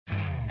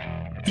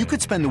You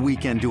could spend the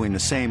weekend doing the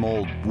same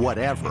old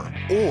whatever,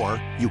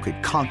 or you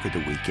could conquer the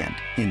weekend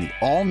in the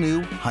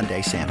all-new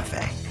Hyundai Santa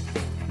Fe.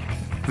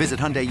 Visit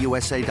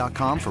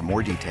HyundaiUSA.com for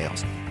more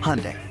details.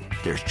 Hyundai,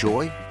 there's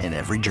joy in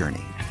every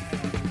journey.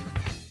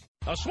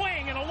 A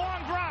swing and a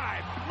long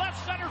drive,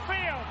 left center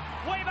field,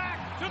 way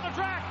back to the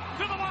track,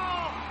 to the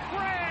wall,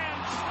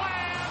 grand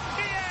slam,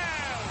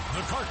 Diaz!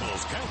 The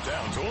Cardinals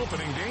Countdown to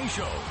Opening Day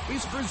show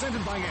is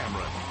presented by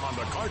Ameren on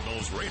the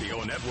Cardinals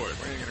Radio Network.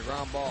 Swinging a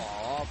ground ball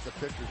off the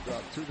pitcher's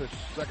glove to the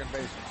second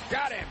baseman.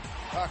 Got him!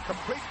 A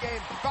complete game,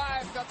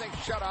 5-0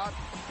 shutout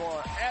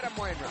for Adam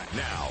Wainwright.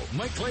 Now,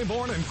 Mike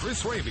Claiborne and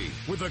Chris Raby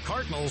with the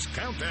Cardinals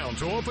Countdown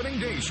to Opening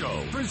Day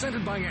show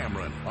presented by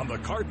Ameren on the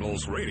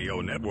Cardinals Radio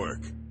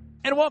Network.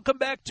 And welcome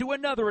back to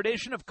another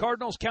edition of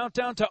Cardinals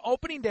Countdown to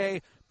Opening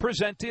Day,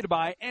 presented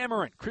by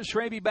Ameren. Chris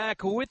Raby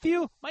back with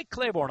you. Mike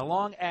Claiborne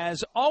along,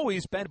 as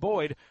always, Ben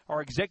Boyd,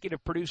 our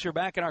executive producer,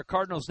 back in our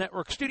Cardinals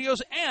Network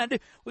studios. And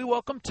we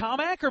welcome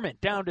Tom Ackerman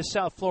down to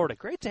South Florida.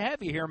 Great to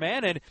have you here,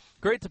 man, and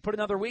great to put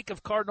another week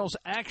of Cardinals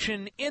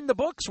action in the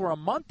books. We're a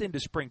month into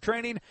spring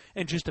training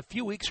and just a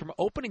few weeks from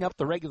opening up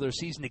the regular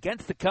season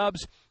against the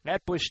Cubs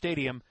at Busch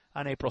Stadium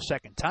on April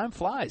 2nd. Time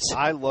flies.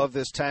 I love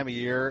this time of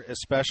year,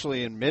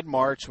 especially in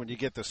mid-March when you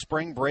get the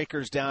spring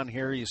breakers down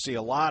here. You see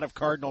a lot of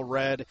Cardinal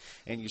red,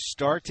 and you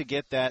start to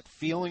get that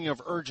feeling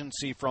of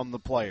urgency from the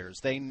players.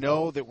 They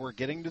know that we're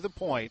getting to the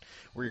point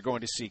where you're going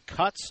to see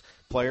cuts.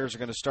 Players are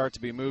going to start to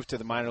be moved to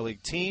the minor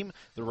league team.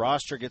 The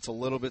roster gets a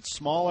little bit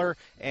smaller,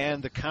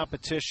 and the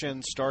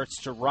competition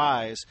starts to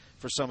rise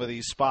for some of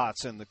these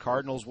spots. And the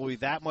Cardinals will be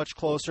that much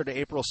closer to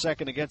April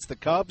 2nd against the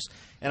Cubs.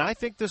 And I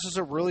think this is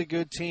a really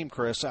good team,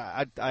 Chris.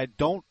 I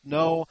don't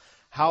know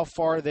how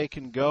far they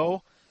can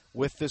go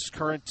with this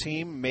current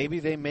team. Maybe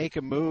they make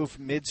a move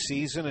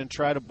mid-season and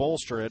try to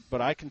bolster it, but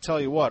I can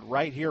tell you what,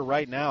 right here,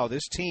 right now,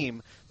 this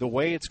team, the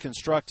way it's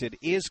constructed,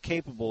 is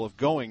capable of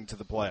going to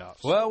the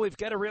playoffs. Well, we've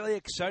got a really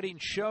exciting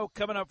show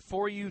coming up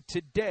for you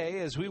today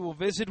as we will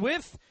visit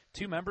with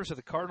two members of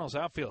the Cardinals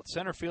outfield,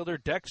 center fielder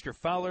Dexter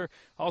Fowler,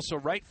 also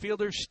right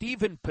fielder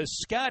Stephen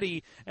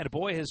Piscotty. And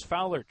boy, has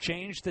Fowler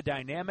changed the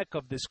dynamic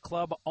of this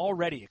club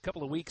already. A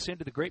couple of weeks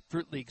into the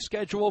Grapefruit League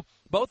schedule,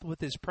 both with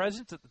his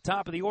presence at the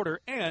top of the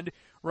order and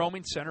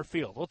roaming center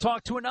field. We'll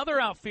talk to another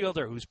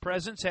outfielder whose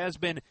presence has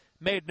been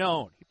made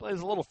known. He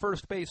plays a little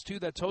first base, too.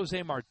 That's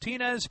Jose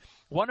Martinez,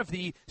 one of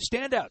the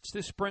standouts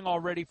this spring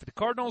already for the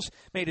Cardinals.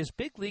 Made his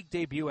big league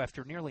debut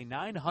after nearly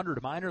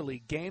 900 minor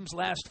league games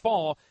last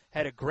fall.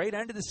 Had a great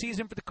end of the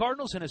season for the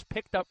Cardinals and has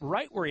picked up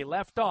right where he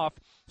left off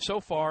so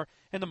far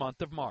in the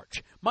month of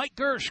March. Mike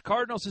Girsch,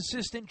 Cardinals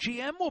assistant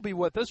GM, will be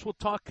with us. We'll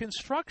talk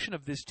construction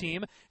of this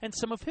team and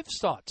some of his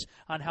thoughts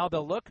on how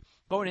they'll look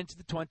going into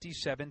the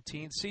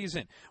 2017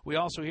 season. We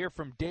also hear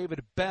from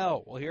David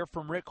Bell. We'll hear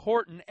from Rick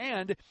Horton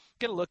and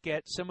get a look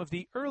at some of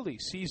the early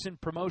season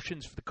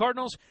promotions for the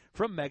Cardinals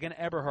from Megan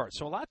Eberhardt.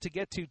 So a lot to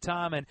get to,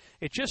 Tom, and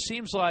it just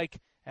seems like,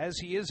 as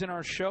he is in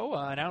our show,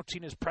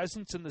 announcing his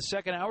presence in the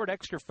second hour,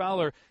 Dexter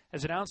Fowler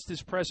has announced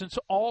his presence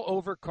all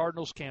over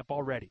Cardinals camp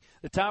already.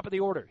 The top of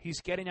the order,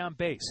 he's getting on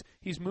base.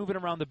 He's moving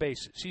around the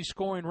bases. He's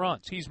scoring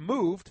runs. He's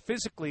moved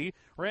physically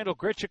Randall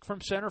Grichuk from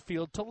center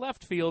field to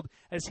left field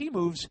as he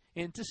moves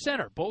into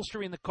center,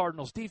 bolstering the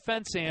Cardinals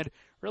defense and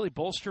really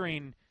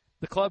bolstering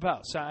the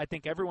clubhouse. I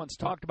think everyone's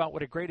talked about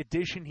what a great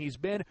addition he's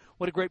been,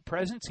 what a great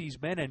presence he's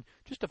been, and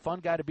just a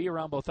fun guy to be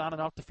around both on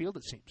and off the field,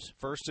 it seems.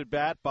 First at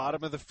bat,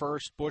 bottom of the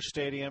first, Busch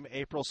Stadium,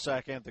 April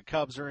 2nd. The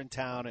Cubs are in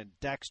town, and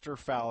Dexter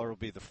Fowler will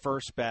be the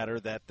first batter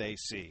that they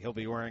see. He'll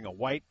be wearing a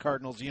white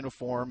Cardinals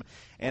uniform,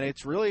 and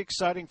it's really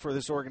exciting for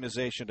this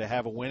organization to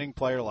have a winning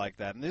player like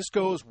that. And this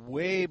goes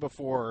way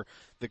before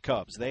the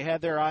Cubs. They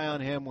had their eye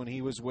on him when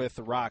he was with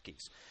the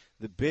Rockies.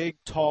 The big,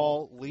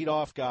 tall,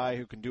 leadoff guy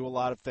who can do a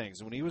lot of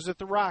things. When he was at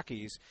the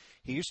Rockies,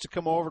 he used to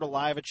come over to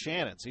Live at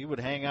Shannon's. He would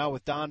hang out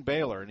with Don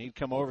Baylor, and he'd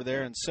come over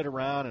there and sit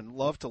around and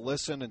love to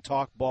listen and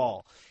talk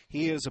ball.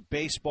 He is a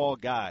baseball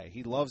guy.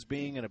 He loves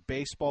being in a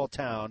baseball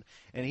town,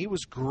 and he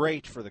was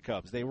great for the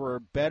Cubs. They were a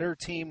better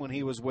team when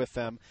he was with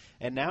them,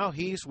 and now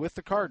he's with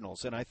the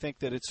Cardinals, and I think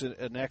that it's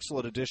an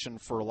excellent addition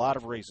for a lot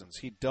of reasons.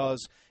 He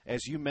does,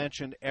 as you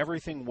mentioned,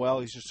 everything well.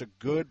 He's just a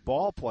good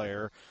ball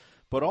player.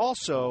 But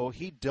also,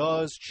 he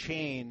does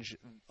change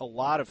a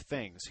lot of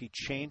things. He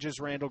changes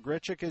Randall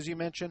Grichuk, as you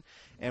mentioned,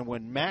 and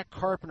when Matt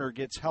Carpenter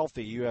gets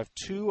healthy, you have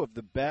two of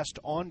the best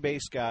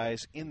on-base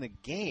guys in the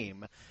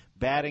game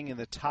batting in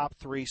the top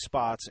three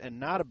spots,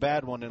 and not a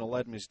bad one in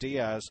Aledmys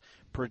Diaz,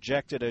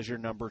 projected as your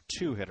number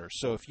 2 hitter.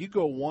 So if you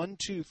go 1,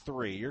 2,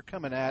 3, you're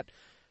coming at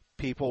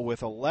people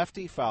with a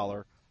lefty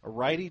Fowler, a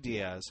righty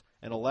Diaz,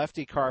 and a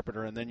lefty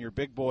Carpenter, and then your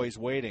big boys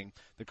waiting.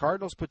 The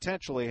Cardinals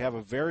potentially have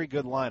a very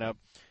good lineup.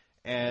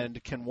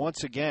 and can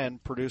once again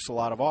produce a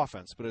lot of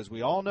offense. But as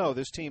we all know,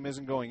 this team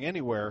isn't going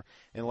anywhere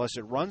unless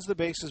it runs the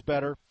bases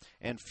better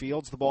and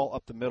fields the ball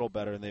up the middle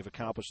better, and they've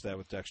accomplished that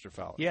with Dexter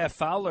Fowler. Yeah,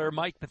 Fowler,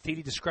 Mike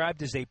Matheny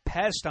described as a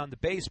pest on the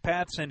base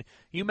paths, and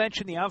you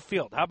mentioned the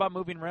outfield. How about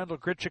moving Randal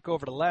Grichuk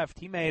over to left?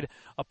 He made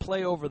a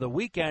play over the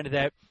weekend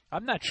that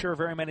I'm not sure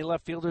very many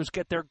left fielders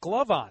get their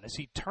glove on, as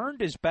he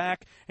turned his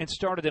back and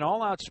started an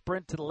all-out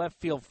sprint to the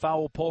left field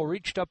foul pole,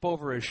 reached up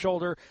over his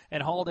shoulder,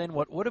 and hauled in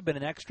what would have been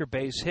an extra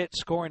base hit,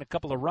 scoring a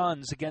couple of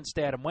runs against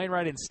Adam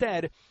Wainwright.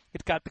 Instead,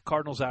 it got the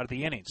Cardinals out of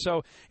the inning.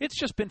 So it's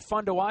just been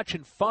fun to watch,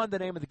 and fun, the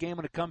name of the game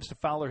when it comes to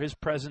Fowler, his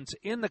presence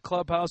in the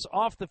clubhouse,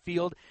 off the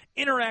field,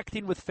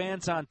 interacting with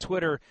fans on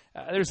Twitter.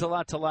 There's a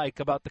lot to like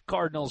about the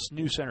Cardinals'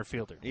 new center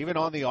fielder. Even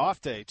on the off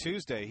day,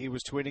 Tuesday, he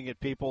was tweeting at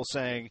people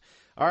saying,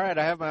 all right,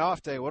 I have my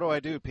off day. What do I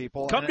do,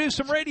 people? Come do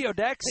some radio,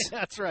 Dex.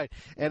 That's right.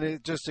 And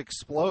it just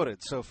exploded.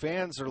 So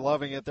fans are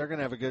loving it. They're going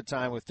to have a good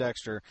time with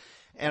Dexter.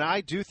 And I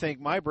do think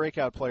my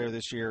breakout player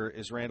this year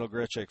is Randal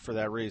Grichuk for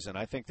that reason.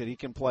 I think that he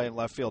can play in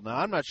left field. Now,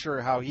 I'm not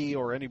sure how he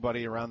or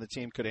anybody around the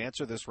team could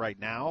answer this right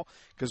now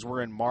because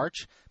we're in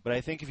March. But I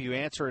think if you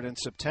answer it in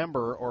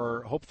September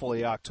or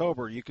hopefully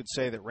October, you could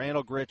say that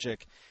Randal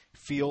Grichuk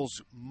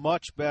feels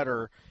much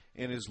better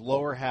in his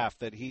lower half,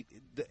 that he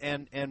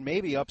and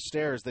maybe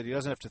upstairs, that he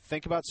doesn't have to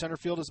think about center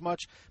field as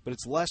much, but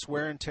it's less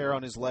wear and tear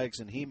on his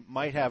legs, and he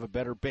might have a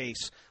better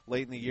base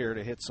late in the year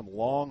to hit some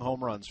long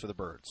home runs for the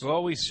Birds.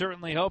 Well, we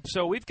certainly hope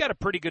so. We've got a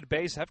pretty good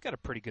base. I've got a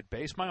pretty good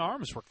base. My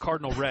arms were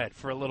Cardinal red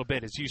for a little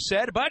bit, as you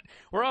said, but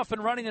we're off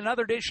and running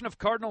another edition of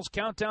Cardinals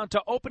Countdown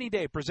to Opening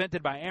Day,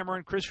 presented by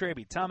Ameren, Chris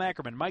Raby, Tom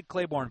Ackerman, Mike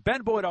Claiborne,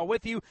 Ben Boyd, all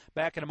with you.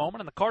 Back in a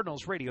moment on the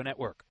Cardinals Radio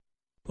Network.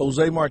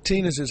 Jose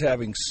Martinez is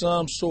having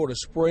some sort of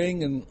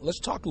spring, and let's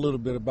talk a little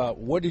bit about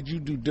what did you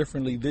do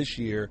differently this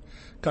year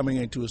coming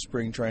into a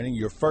spring training,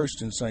 your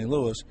first in St.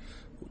 Louis.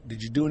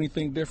 Did you do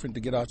anything different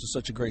to get out to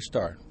such a great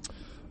start?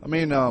 I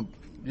mean, I've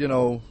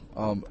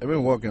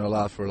been working a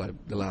lot for like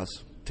the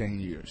last 10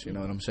 years, you know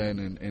what I'm saying,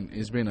 and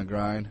it's been a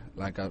grind,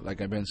 like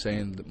I've been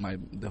saying,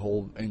 the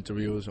whole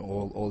interviews,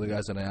 all the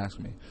guys that asked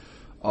me.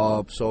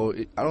 I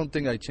don't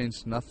think I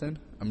changed nothing.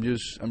 I'm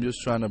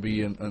just trying to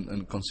be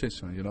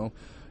consistent, you know.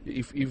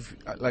 If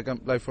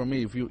for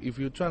me, if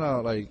you're trying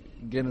to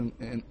like get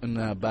in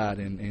a bat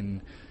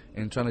and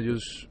trying to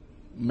just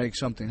make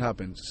something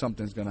happen,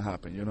 something's gonna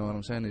happen. You know what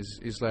I'm saying?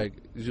 It's like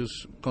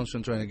just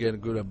concentrating to get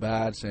good at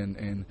bats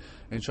and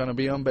trying to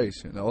be on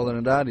base. And other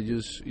than that,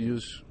 you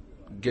just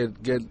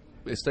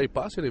stay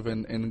positive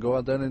and go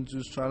out there and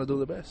just try to do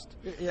the best.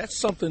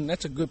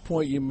 That's a good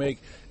point you make.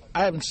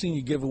 I haven't seen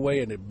you give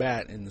away an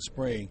at-bat in the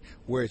spring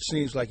where it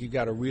seems like you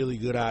got a really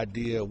good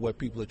idea of what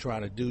people are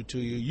trying to do to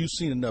you. You've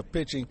seen enough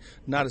pitching,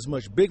 not as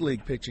much big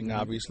league pitching,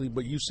 obviously,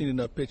 but you've seen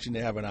enough pitching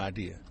to have an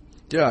idea.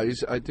 Yeah,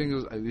 I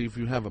think if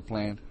you have a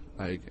plan,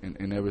 like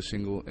in every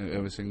single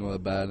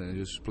at-bat, and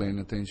just paying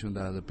attention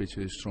that the pitcher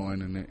is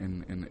throwing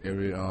in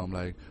every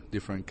like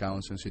different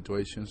counts and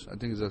situations, I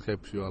think that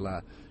helps you a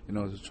lot. You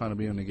know, just trying to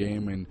be in the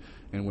game,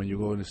 and when you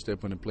go and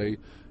step on the plate,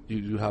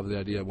 you have the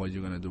idea of what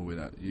you're gonna do with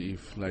that.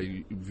 If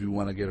you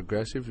want to get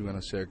aggressive, you're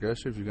gonna say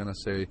aggressive. You're gonna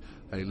say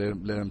like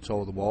let them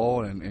throw the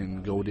ball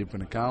and go deep in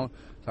the count.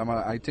 So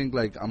I think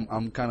like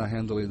I'm kind of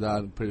handling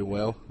that pretty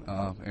well,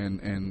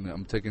 and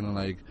I'm taking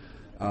it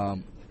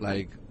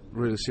like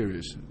really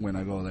serious when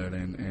I go there,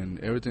 and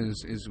everything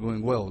is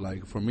going well.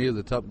 Like for me,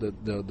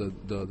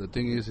 the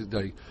thing is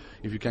like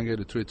if you can get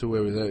a 3-2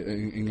 every day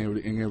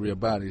in every at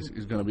bat,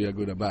 it's going to be a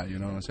good at bat. You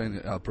know what I'm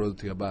saying? A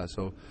productive at bat.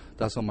 So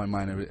that's on my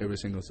mind every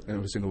single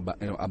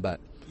at bat.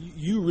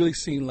 You really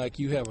seem like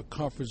you have a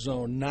comfort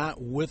zone,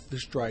 not with the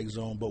strike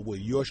zone, but with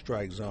your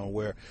strike zone,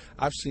 where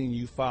I've seen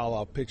you foul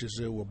out pitches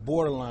that were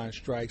borderline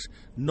strikes,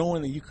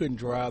 knowing that you couldn't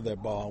drive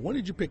that ball. When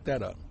did you pick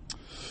that up?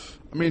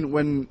 I mean,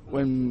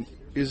 when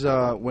it's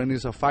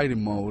a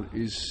fighting mode,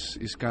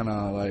 is kind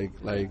of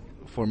like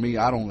for me,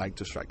 I don't like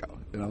to strike out.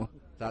 You know,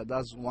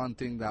 that's one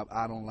thing that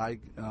I don't like.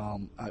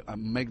 I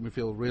make me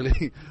feel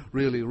really,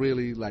 really,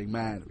 really like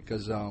mad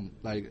because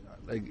like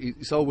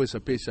it's always a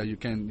pitch that you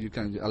can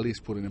at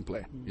least put it in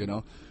play. You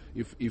know,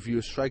 if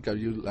you strike out,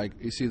 you like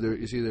it's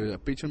either a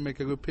pitcher make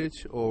a good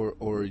pitch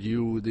or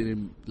you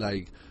didn't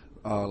like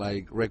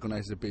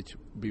recognize the pitch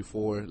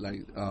before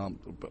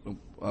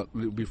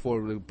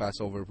before we pass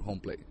over home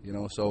plate, you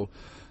know. So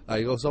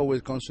I was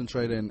always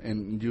concentrate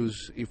and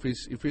use if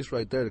it's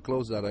right there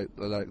close that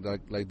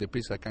like the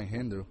pitch I can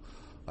handle,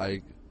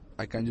 I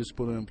can just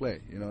put it in play,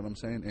 you know what I'm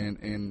saying.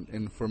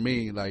 And for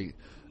me, like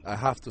I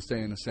have to stay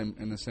in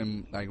the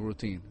same like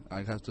routine.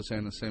 I have to stay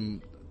in the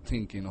same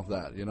thinking of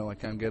that, you know. I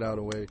can't get out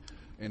of the way.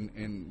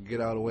 And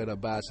get out of the way the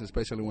bats,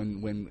 especially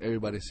when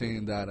everybody's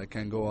saying that. I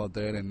can go out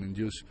there and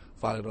just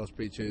follow those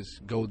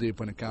pitches, go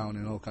deep in the count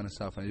and all kind of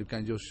stuff. And you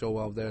can just show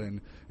out there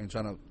and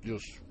try to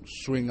just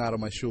swing out of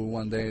my shoe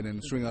one day and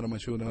then swing out of my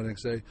shoe the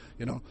next day.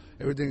 You know,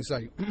 everything's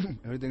like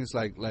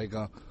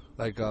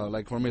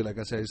like for me, like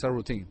I said, it's a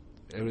routine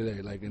every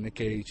day. Like in the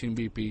cage, in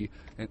BP,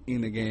 and in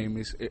the game,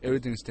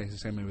 everything stays the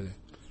same every day.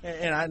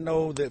 And I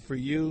know that for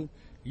you,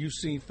 You've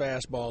seen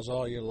fastballs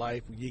all your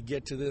life. When you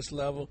get to this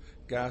level,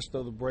 guys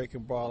throw the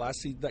breaking ball. I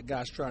see that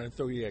guys trying to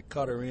throw you a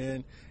cutter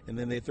in, and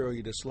then they throw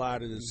you the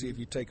slider to see if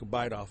you take a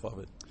bite off of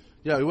it.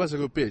 Yeah, it was a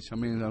good pitch. I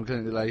mean,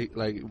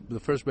 like the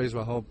first base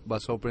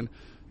was open,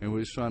 and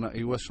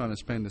he was trying to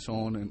spin the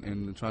zone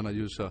and trying to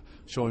use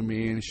showing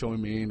me in.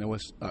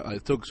 I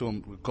took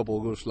a couple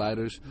of good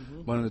sliders,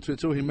 but on the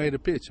 3-2 he made a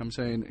pitch. I'm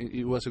saying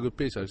it was a good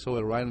pitch. I saw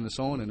it right in the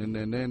zone, and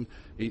then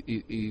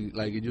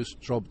he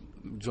just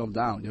jumped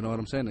down. You know what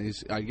I'm saying?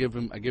 I give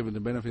him the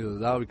benefit of the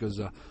doubt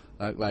because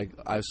like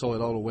I saw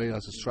it all the way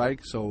as a strike.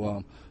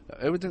 So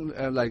everything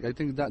I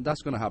think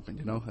that's gonna happen.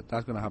 You know,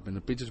 that's gonna happen.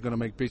 The pitcher's gonna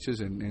make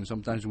pitches, and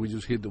sometimes we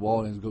just hit the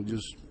ball and go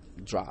just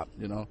drop.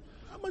 You know.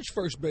 How much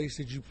first base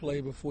did you play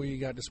before you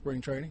got to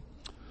spring training?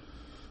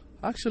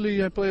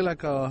 Actually, I played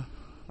like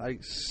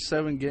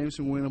 7 games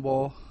in winter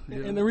ball.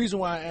 And the reason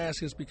why I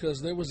ask is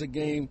because there was a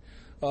game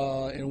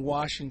in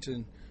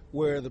Washington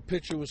where the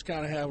pitcher was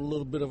kind of having a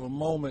little bit of a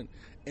moment,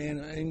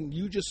 and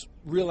you just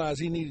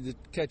realized he needed to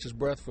catch his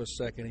breath for a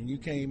second, and you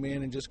came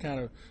in and just kind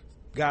of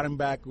got him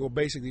back, or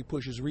basically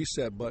push his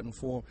reset button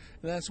for him.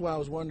 And that's why I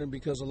was wondering,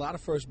 because a lot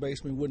of first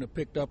basemen wouldn't have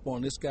picked up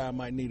on this guy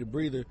might need a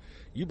breather.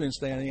 You've been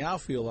staying in the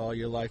outfield all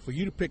your life. For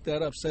you to pick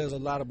that up says a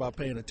lot about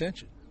paying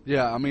attention.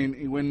 Yeah, I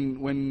mean,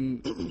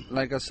 when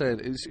like I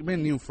said, it's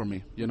been new for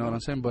me. You know what I'm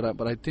saying? But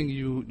I think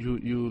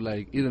you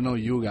like, even though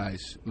you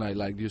guys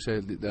like you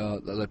said,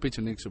 the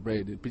pitcher needs a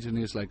break. The pitcher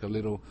needs like a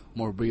little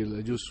more breathe.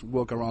 Like just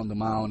walk around the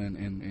mound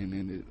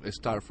and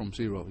start from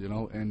zero. You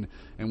know, and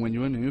when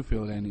you're in the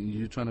infield and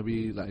you're trying to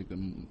be like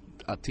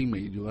a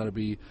teammate, you gotta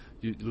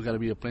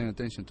be paying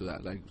attention to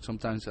that. Like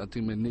sometimes a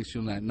teammate needs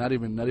you, like not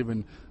even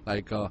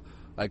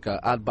like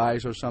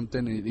advice or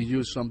something. He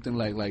used something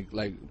like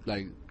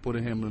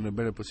putting him in a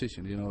better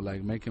position, you know,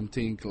 like make him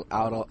think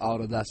out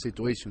of that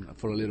situation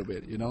for a little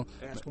bit, you know.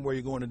 Ask him where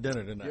you're going to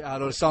dinner tonight.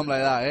 Yeah, or something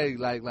like that. Hey,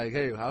 like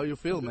hey, how you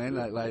feel, man?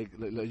 Like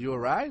you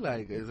alright?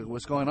 Like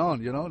what's going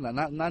on? You know,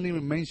 not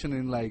even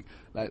mentioning like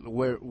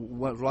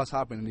what's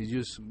happening. He's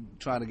just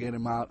trying to get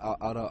him out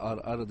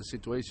of the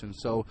situation.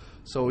 So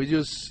it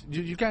just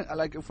you can't,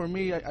 like, for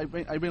me, I've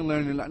been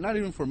learning, not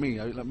even for me,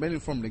 I've been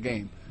from the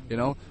game. You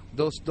know,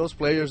 those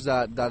players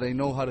that they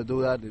know how to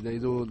do that, they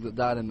do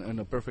that in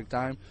a perfect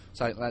time.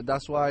 So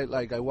that's why,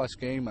 like, I watch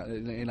game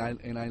and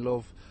I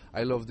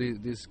love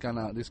this kind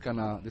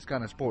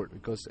of sport,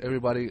 because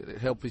everybody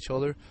help each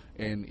other,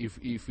 and if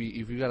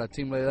you got a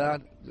team like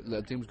that,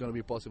 the team's gonna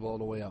be possible all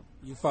the way up.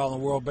 You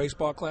following World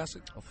Baseball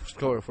Classic?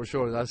 For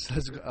sure. That's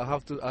I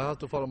have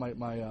to follow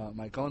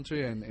my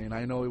country, and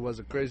I know it was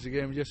a crazy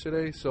game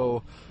yesterday.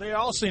 So they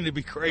all seem to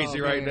be crazy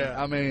right now.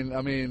 I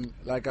mean,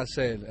 like I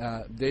said,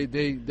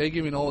 they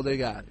giving all they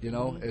got. You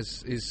know,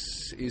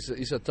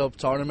 it's a tough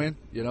tournament.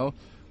 You know.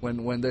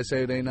 When they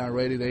say they're not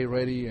ready, they're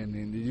ready,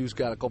 and you just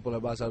got a couple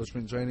of us out of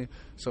spring training.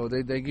 So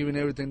they're giving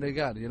everything they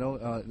got, you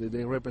know.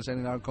 They're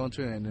representing our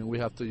country, and we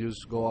have to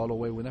just go all the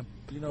way with them.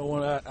 You know,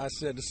 when I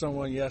said to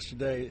someone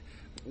yesterday,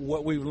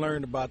 what we've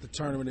learned about the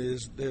tournament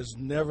is there's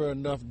never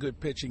enough good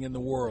pitching in the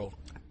world.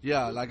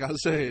 Yeah, like I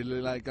say,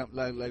 like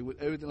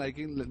with everything, like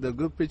the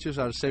good pitchers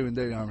are saving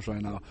their arms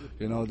right now.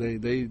 You know, they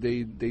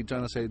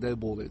trying to save their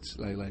bullets.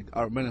 Like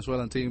our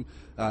Venezuelan team,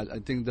 I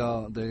think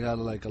they got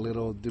like a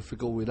little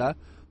difficult with that.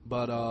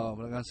 But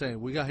like I'm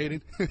saying, we got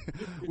hitting.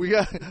 we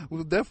got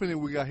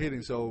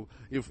hitting. So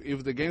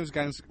if the game's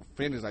can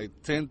finish like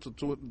 10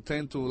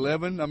 to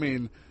 11, I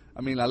mean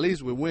at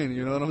least we win.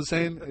 You know what I'm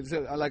saying?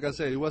 Like I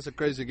said, it was a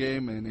crazy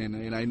game,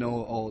 and I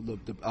know all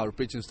our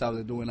pitching staff,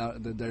 they're doing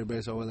their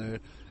best over there.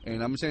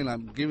 And I'm saying,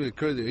 I'm giving the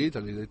credit to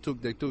Italy.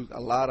 They took a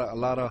lot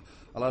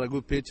of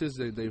good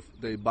pitches.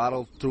 They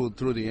battled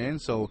through the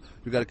end. So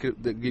you got to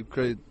give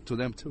credit to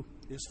them too.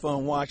 It's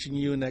fun watching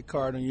you in that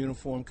Cardinal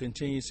uniform.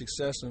 Continued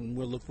success, and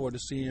we'll look forward to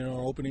seeing you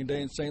on opening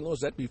day in St. Louis.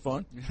 That'd be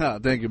fun. Yeah,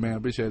 thank you, man. I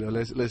appreciate it.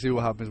 Let's see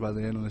what happens by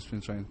the end of the spring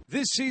training.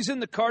 This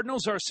season, the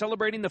Cardinals are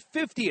celebrating the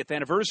 50th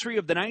anniversary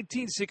of the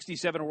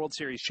 1967 World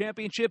Series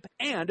championship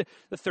and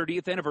the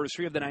 30th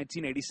anniversary of the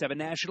 1987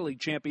 National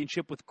League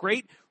Championship with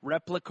great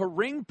replica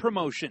ring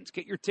promotions.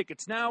 Get your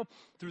tickets now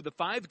through the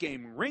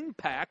 5-game ring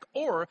pack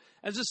or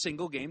as a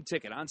single-game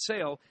ticket on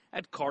sale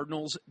at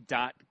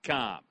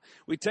Cardinals.com.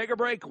 We take a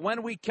break.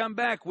 When we come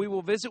back, we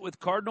will visit with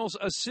Cardinals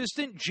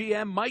assistant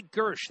GM Mike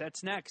Girsch.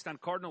 That's next on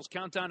Cardinals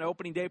Countdown to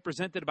Opening Day,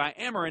 presented by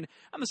Ameren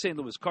on the St.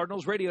 Louis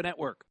Cardinals Radio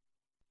Network.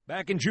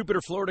 Back in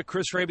Jupiter, Florida,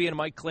 Chris Raby and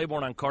Mike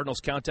Claiborne on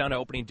Cardinals Countdown to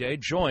Opening Day,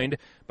 joined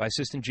by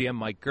assistant GM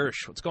Mike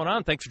Girsch. What's going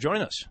on? Thanks for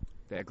joining us.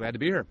 Yeah, glad to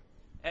be here.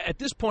 At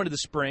this point of the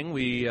spring,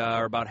 we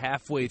are about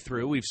halfway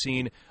through. We've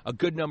seen a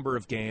good number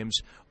of games.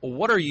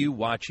 What are you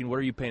watching? What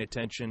are you paying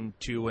attention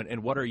to?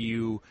 And what are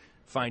you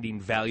finding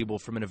valuable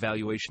from an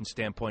evaluation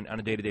standpoint on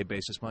a day-to-day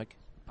basis, Mike?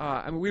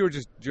 We were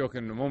just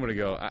joking a moment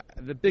ago.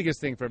 The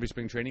biggest thing for every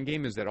spring training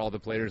game is that all the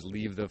players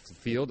leave the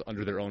field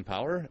under their own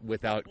power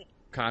without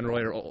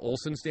Conroy or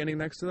Olsen standing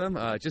next to them.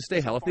 Just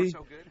stay healthy. So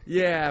good.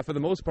 Yeah, for the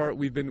most part,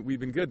 we've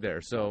been good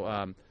there.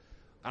 So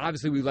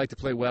obviously, we like to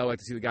play well. We like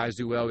to see the guys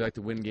do well. We like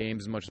to win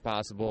games as much as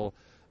possible.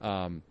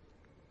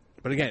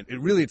 But again,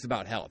 it's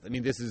about health. I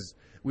mean,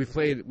 we're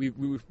starting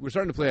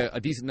to play a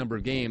decent number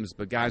of games,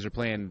 but guys are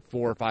playing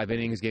 4 or 5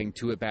 innings, getting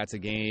 2 at-bats a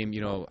game.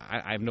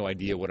 I have no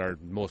idea what our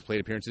most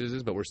plate appearances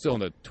is, but we're still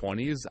in the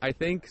 20s, I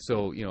think.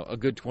 So, a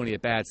good 20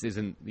 at-bats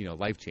isn't,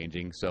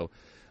 life-changing. So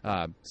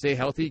stay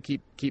healthy,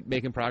 keep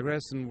making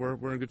progress, and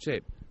we're in good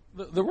shape.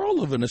 The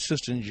role of an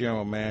assistant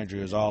general manager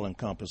is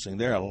all-encompassing.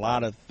 There are a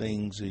lot of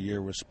things that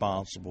you're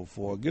responsible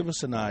for. Give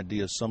us an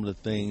idea of some of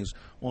the things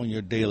on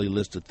your daily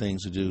list of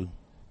things to do.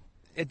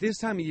 At this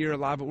time of year, a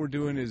lot of what we're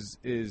doing is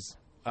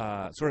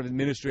sort of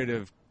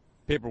administrative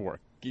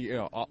paperwork.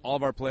 All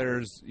of our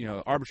players,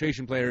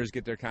 arbitration players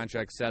get their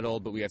contracts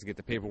settled, but we have to get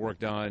the paperwork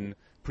done.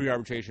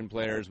 Pre-arbitration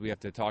players, we have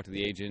to talk to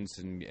the agents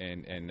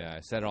and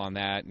settle on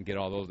that and get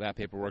all that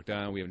paperwork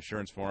done. We have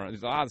insurance for them.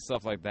 There's a lot of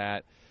stuff like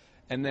that.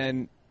 And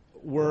then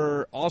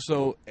we're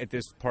also, at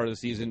this part of the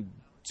season,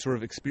 sort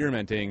of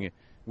experimenting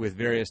with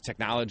various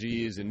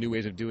technologies and new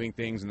ways of doing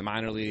things in the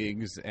minor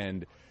leagues,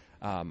 and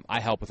I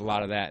help with a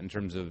lot of that in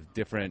terms of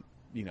different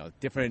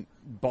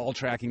ball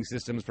tracking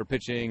systems for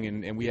pitching,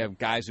 and we have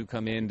guys who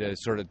come in to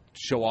sort of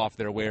show off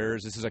their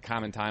wares. This is a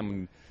common time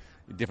when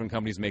different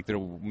companies make their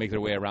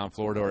way around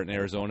Florida or in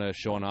Arizona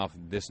showing off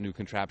this new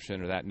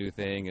contraption or that new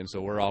thing, and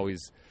so we're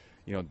always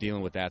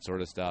dealing with that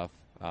sort of stuff.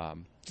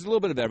 Just a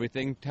little bit of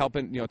everything,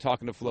 helping,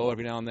 talking to Flo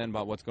every now and then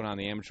about what's going on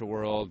in the amateur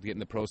world, getting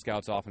the pro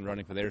scouts off and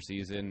running for their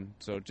season.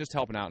 So just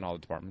helping out in all the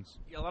departments.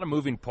 Yeah, a lot of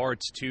moving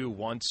parts, too.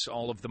 Once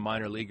all of the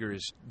minor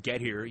leaguers get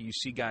here, you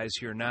see guys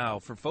here now.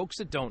 For folks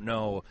that don't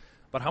know,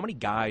 about how many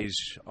guys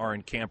are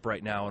in camp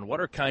right now, and what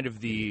are kind of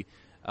the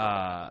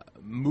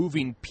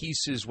moving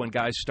pieces when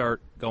guys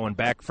start going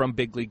back from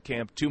big league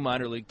camp to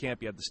minor league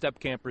camp? You have the step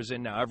campers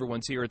in, now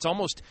everyone's here. It's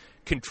almost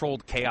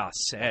controlled chaos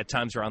at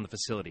times around the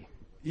facility.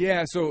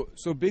 Yeah, so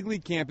big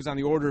league camp is on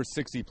the order of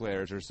 60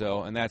 players or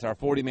so, and that's our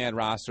 40-man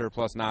roster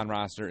plus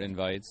non-roster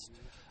invites.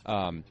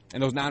 And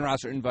those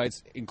non-roster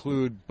invites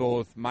include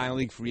both minor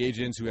league free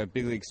agents who have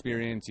big league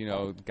experience,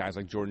 guys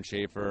like Jordan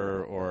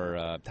Schaefer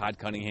or Todd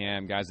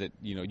Cunningham, guys that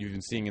you've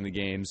been seeing in the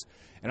games,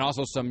 and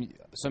also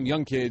some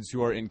young kids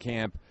who are in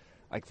camp.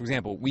 Like, for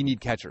example, we need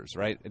catchers,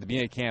 right? At the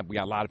beginning of camp, we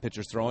got a lot of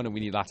pitchers throwing, and we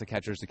need lots of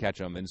catchers to catch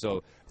them. And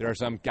so there are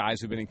some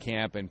guys who've been in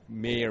camp and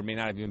may or may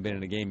not have even been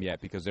in a game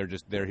yet because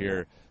they're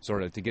here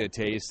sort of to get a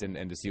taste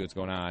and to see what's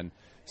going on.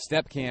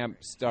 Step camp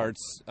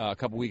starts a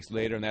couple weeks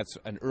later, and that's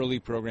an early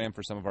program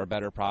for some of our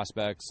better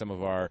prospects, some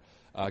of our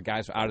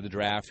guys out of the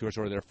draft who are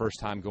sort of their first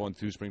time going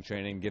through spring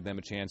training, give them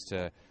a chance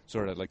to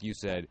sort of, like you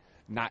said,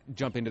 not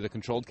jump into the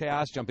controlled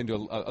chaos, jump into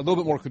a little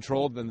bit more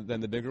controlled than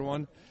the bigger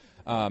one.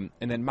 And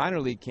then minor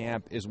league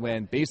camp is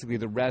when basically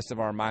the rest of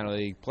our minor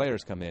league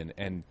players come in.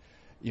 And,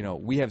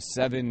 we have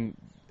 7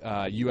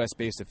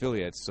 U.S.-based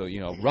affiliates. So,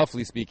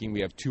 roughly speaking,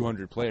 we have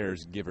 200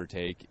 players, give or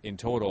take, in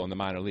total in the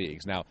minor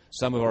leagues. Now,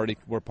 some have already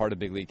were part of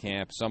big league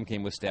camp. Some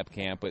came with step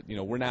camp. But,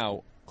 we're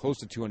now close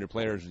to 200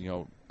 players,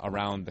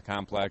 around the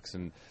complex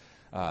and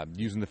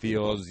using the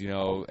fields,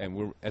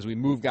 and as we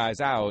move guys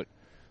out,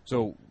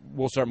 so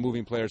we'll start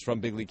moving players from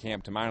big league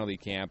camp to minor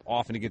league camp,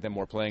 often to get them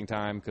more playing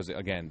time because,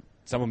 again,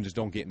 some of them just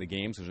don't get in the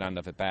game, so there's not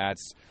enough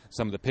at-bats.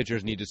 Some of the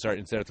pitchers need to start,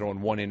 instead of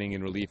throwing 1 inning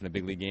in relief in a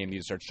big league game, need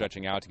to start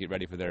stretching out to get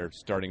ready for their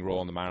starting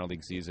role in the minor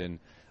league season.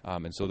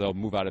 And so they'll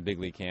move out of big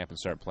league camp and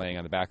start playing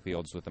on the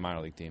backfields with the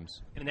minor league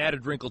teams. And an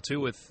added wrinkle,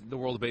 too, with the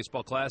World of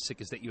Baseball Classic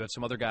is that you have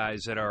some other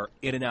guys that are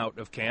in and out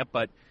of camp,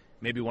 but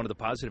maybe one of the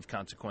positive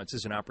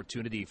consequences, an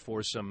opportunity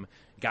for some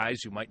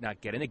guys who might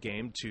not get in a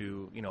game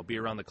to, be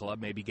around the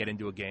club, maybe get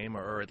into a game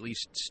or at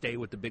least stay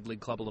with the big league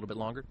club a little bit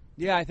longer?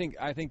 Yeah, I think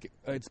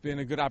it's been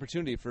a good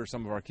opportunity for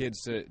some of our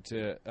kids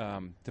to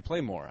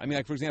play more. I mean,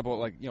 like, for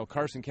example,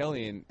 Carson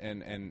Kelly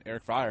and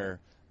Eric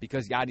Fryer,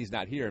 because Yadi's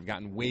not here, have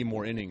gotten way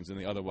more innings than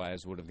they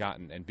otherwise would have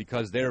gotten. And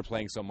because they're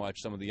playing so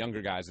much, some of the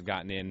younger guys have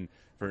gotten in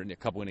for a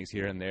couple innings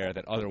here and there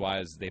that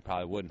otherwise they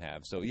probably wouldn't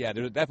have. So, yeah,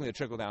 there's definitely a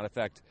trickle-down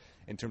effect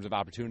in terms of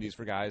opportunities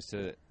for guys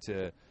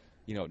to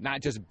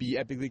not just be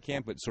at big league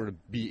camp, but sort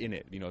of be in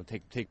it,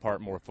 take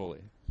part more fully.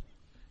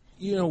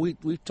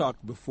 We've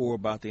talked before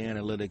about the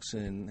analytics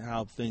and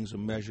how things are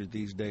measured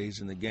these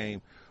days in the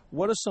game.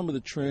 What are some of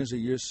the trends that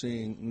you're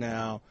seeing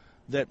now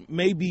that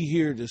may be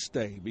here to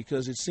stay?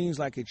 Because it seems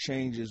like it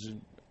changes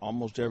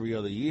almost every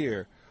other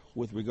year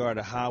with regard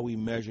to how we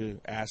measure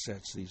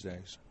assets these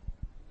days.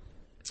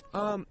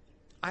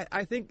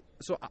 I think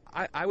so.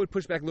 I would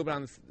push back a little bit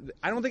on this.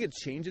 I don't think it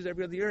changes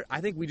every other year.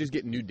 I think we just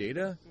get new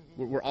data.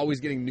 We're always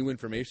getting new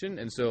information,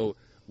 and so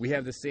we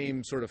have the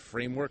same sort of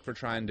framework for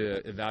trying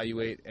to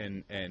evaluate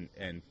and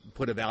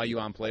put a value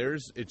on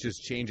players. It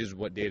just changes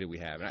what data we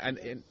have.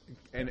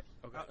 And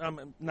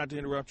not to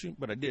interrupt you,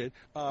 but I did.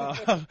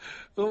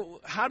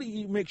 How do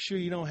you make sure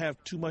you don't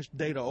have too much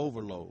data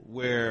overload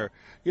where,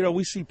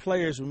 we see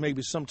players who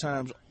maybe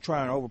sometimes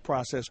try and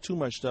overprocess too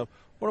much stuff.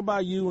 What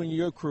about you and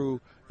your crew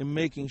in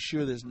making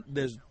sure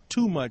there's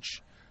too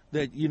much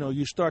that,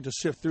 you start to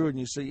sift through it and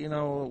you say,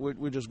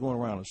 we're just going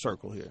around in a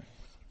circle here?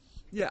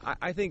 Yeah,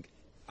 I think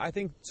I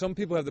think some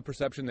people have the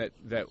perception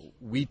that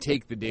we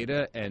take the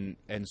data and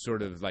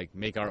sort of like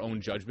make our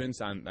own judgments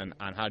on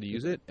how to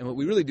use it. And what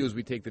we really do is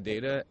we take the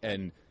data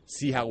and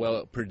see how well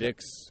it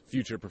predicts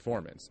future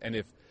performance. And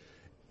if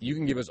you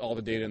can give us all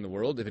the data in the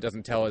world, if it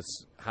doesn't tell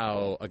us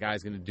how a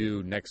guy's going to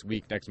do next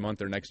week, next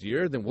month, or next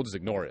year, then we'll just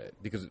ignore it.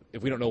 Because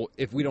if we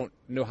don't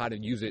know how to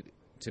use it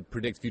to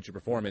predict future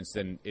performance,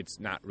 then it's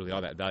not really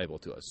all that valuable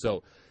to us.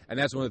 So, and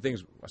that's one of the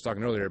things I was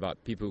talking earlier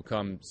about people who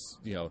come,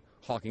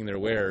 hawking their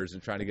wares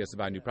and trying to get us to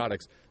buy new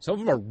products. Some of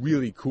them are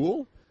really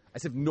cool. I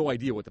just have no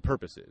idea what the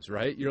purpose is,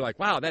 right? You're like,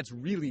 wow, that's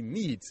really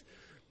neat.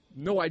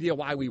 No idea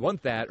why we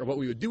want that or what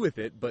we would do with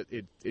it, but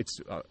it's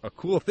a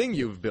cool thing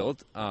you've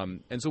built.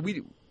 And so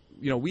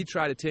we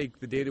try to take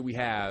the data we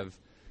have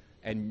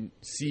and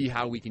see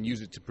how we can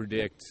use it to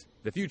predict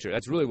the future.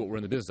 That's really what we're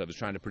in the business of, is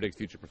trying to predict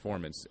future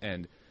performance.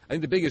 And I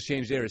think the biggest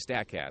change there is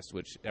StatCast,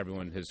 which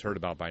everyone has heard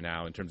about by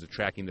now in terms of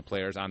tracking the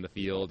players on the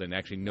field and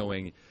actually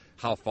knowing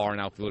how far an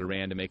outfielder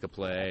ran to make a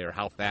play or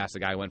how fast a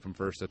guy went from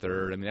first to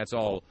third. I mean, that's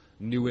all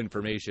new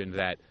information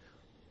that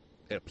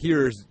it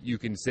appears you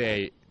can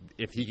say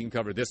if he can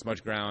cover this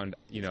much ground,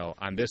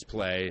 on this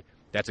play,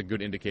 that's a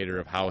good indicator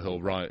of how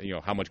he'll run,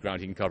 how much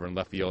ground he can cover in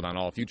left field on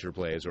all future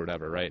plays or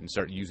whatever, right? And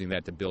start using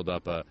that to build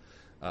up a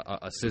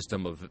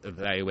system of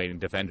evaluating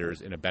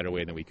defenders in a better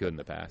way than we could in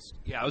the past.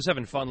 Yeah, I was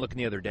having fun looking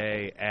the other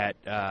day at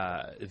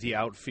the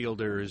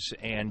outfielders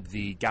and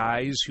the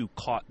guys who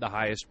caught the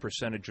highest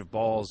percentage of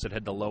balls that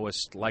had the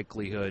lowest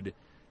likelihood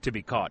to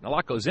be caught. And a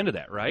lot goes into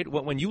that, right?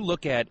 When you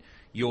look at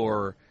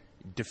your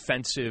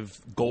defensive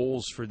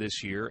goals for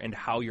this year and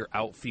how your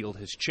outfield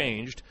has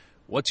changed,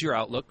 what's your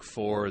outlook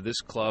for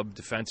this club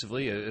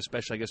defensively,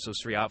 especially, I guess, those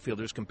three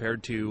outfielders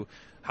compared to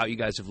how you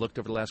guys have looked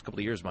over the last couple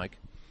of years, Mike?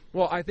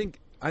 Well, I think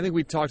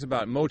Mo talked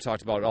about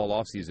it all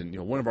offseason.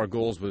 One of our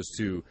goals was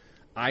to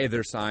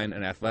either sign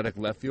an athletic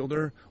left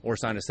fielder or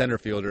sign a center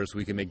fielder so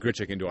we can make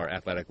Grichuk into our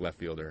athletic left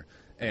fielder.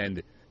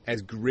 And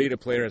as great a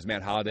player as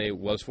Matt Holliday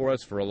was for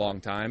us for a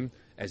long time,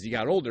 as he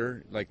got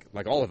older, like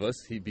all of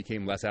us, he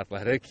became less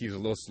athletic. He was a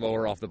little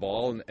slower off the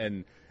ball,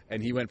 and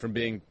he went from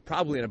being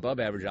probably an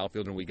above-average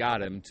outfielder when we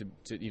got him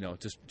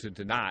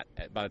to not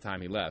by the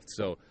time he left.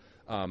 So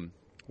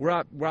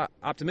we're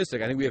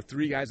optimistic. I think we have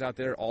three guys out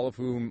there, all of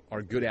whom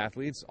are good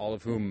athletes, all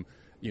of whom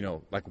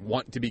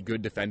want to be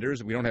good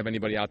defenders. We don't have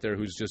anybody out there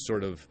who's just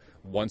sort of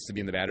wants to be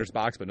in the batter's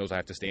box but knows I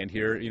have to stand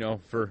here,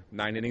 for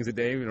 9 innings a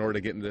day in order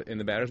to get in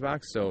the batter's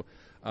box. So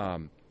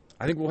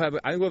I think we'll have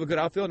a good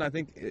outfield, and I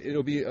think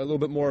it'll be a little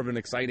bit more of an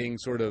exciting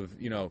sort of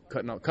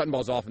cutting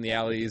balls off in the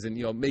alleys and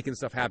making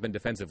stuff happen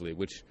defensively,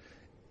 which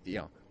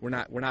we're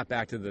not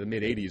back to the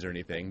mid 80s or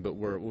anything, but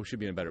we should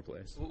be in a better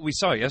place. We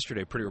saw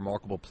yesterday a pretty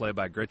remarkable play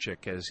by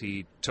Grichuk as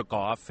he took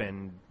off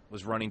and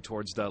was running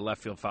towards the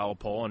left field foul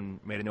pole and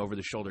made an over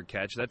the shoulder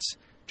catch. That's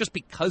just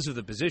because of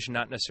the position,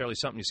 not necessarily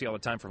something you see all the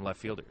time from left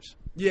fielders.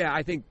 Yeah,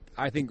 I think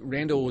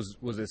Randall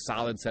was a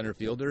solid center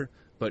fielder.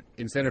 But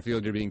in center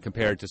field, you're being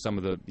compared to some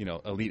of the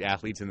elite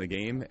athletes in the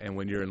game, and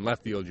when you're in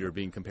left field, you're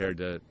being compared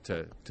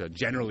to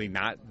generally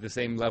not the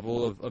same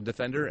level of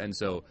defender. And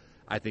so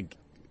I think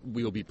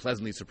we will be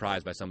pleasantly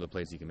surprised by some of the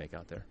plays he can make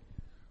out there.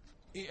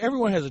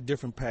 Everyone has a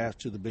different path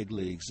to the big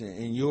leagues,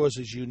 and yours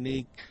is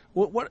unique.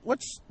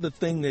 What's the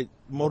thing that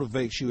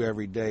motivates you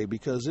every day?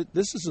 Because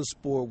this is a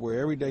sport where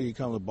every day you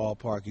come to the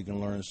ballpark, you can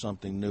learn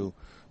something new.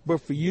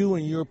 But for you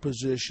in your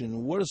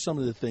position, what are some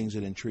of the things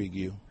that intrigue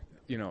you?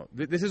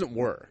 This isn't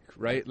work,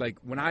 right? Like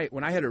when I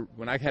had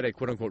a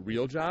quote unquote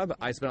real job,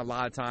 I spent a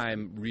lot of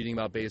time reading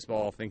about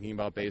baseball, thinking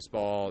about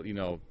baseball,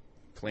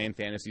 playing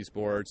fantasy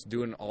sports,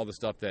 doing all the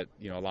stuff that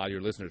a lot of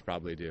your listeners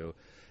probably do.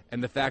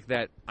 And the fact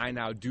that I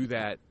now do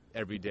that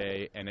every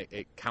day and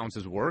it counts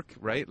as work,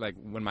 right? Like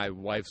when my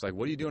wife's like,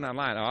 "What are you doing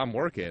online?" "Oh, I'm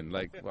working."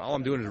 Like, well, all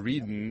I'm doing is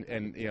reading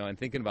and and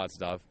thinking about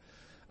stuff.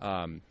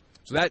 So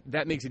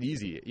that makes it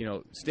easy.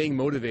 Staying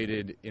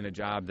motivated in a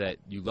job that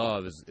you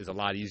love is a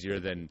lot easier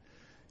than.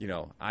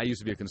 I used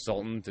to be a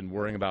consultant and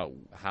worrying about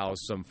how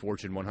some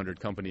Fortune 100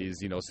 companies,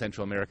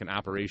 Central American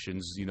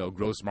operations,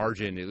 gross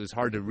margin. It was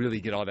hard to really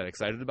get all that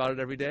excited about it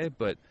every day.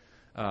 But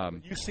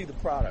you see the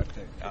product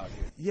out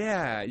here.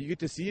 Yeah, you get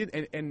to see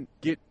it and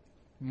get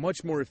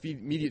much more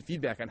immediate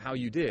feedback on how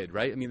you did,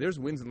 right? I mean, there's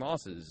wins and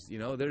losses.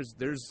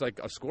 There's like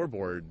a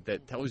scoreboard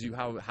that tells you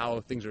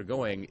how things are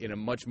going in a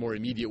much more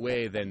immediate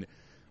way than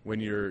when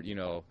you're,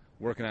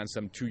 working on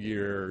some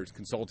 2-year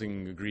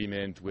consulting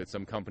agreement with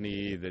some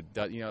company that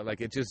does,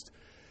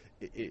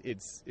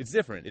 it's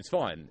different. It's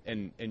fun.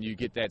 And you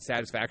get that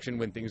satisfaction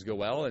when things go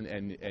well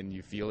and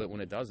you feel it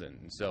when it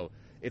doesn't. And so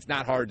it's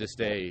not hard to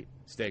stay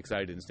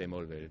excited and stay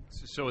motivated.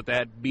 So with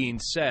that being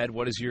said,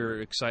 what is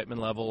your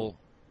excitement level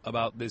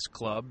about this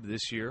club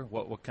this year?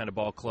 What kind of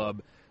ball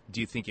club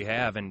do you think you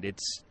have? And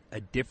it's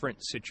a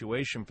different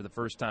situation for the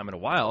first time in a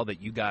while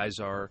that you guys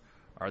are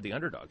the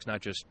underdogs,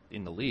 not just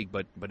in the league,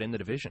 but in the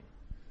division.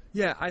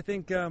 Yeah, I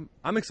think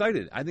I'm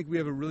excited. I think we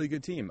have a really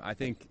good team. I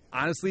think,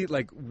 honestly,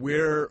 like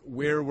where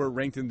we're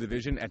ranked in the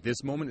division at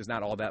this moment is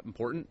not all that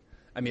important.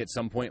 I mean, at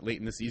some point late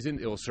in the season,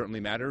 it will certainly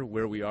matter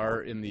where we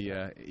are in the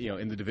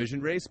in the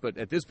division race. But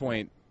at this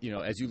point,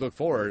 as you look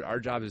forward, our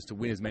job is to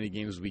win as many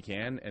games as we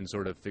can and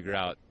sort of figure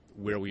out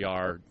where we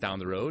are down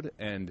the road.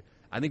 And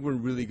I think we're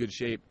in really good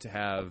shape to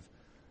have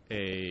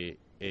a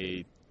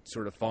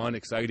sort of fun,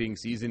 exciting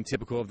season,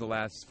 typical of the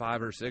last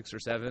 5 or 6 or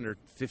 7 or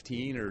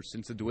 15 or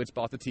since the DeWitts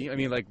bought the team. I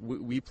mean, like,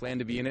 we plan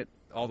to be in it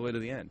all the way to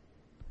the end.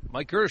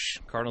 Mike Girsch,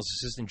 Cardinals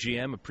assistant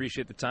GM,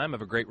 appreciate the time.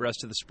 Have a great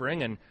rest of the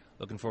spring, and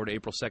looking forward to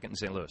April 2nd in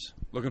St. Louis.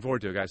 Looking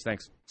forward to it, guys.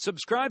 Thanks.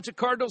 Subscribe to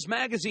Cardinals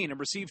Magazine and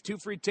receive 2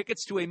 free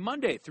tickets to a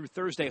Monday through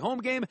Thursday home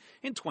game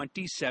in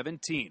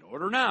 2017.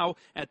 Order now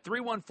at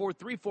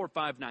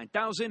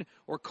 314-345-9000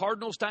 or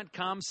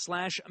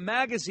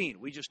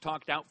cardinals.com/magazine. We just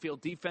talked outfield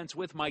defense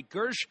with Mike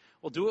Girsch.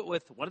 We'll do it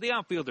with one of the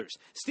outfielders.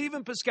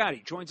 Stephen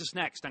Piscotty joins us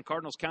next on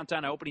Cardinals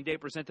Countdown to Opening Day,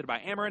 presented by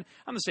Ameren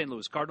on the St.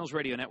 Louis Cardinals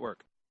Radio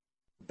Network.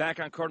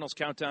 Back on Cardinals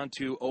Countdown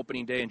to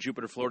Opening Day in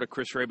Jupiter, Florida,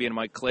 Chris Raby and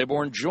Mike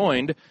Claiborne,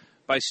 joined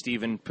by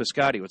Stephen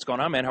Piscotty. What's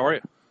going on, man? How are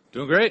you?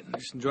 Doing great.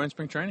 Just enjoying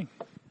spring training.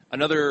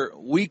 Another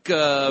week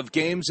of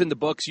games in the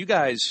books. You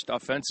guys,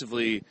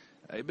 offensively,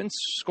 have been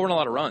scoring a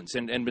lot of runs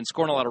and been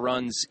scoring a lot of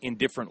runs in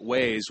different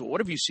ways. What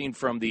have you seen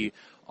from the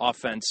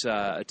offense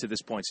to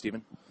this point,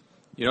 Stephen?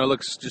 It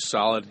looks just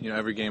solid.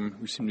 Every game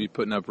we seem to be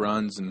putting up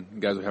runs,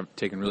 and guys have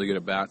taken really good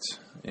at-bats.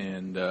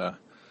 And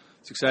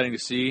it's exciting to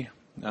see.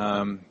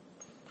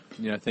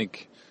 I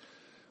think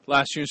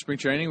last year in spring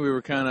training we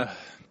were kind of,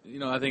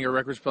 I think our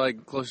record's probably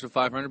closer to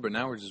 500, but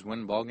now we're just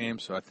winning ball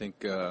games. So I think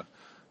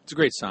it's a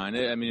great sign.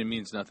 It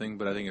means nothing,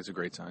 but I think it's a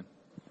great sign.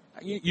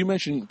 You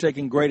mentioned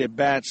taking great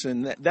at-bats,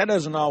 and that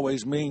doesn't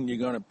always mean you're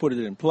going to put it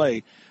in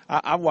play.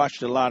 I've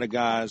watched a lot of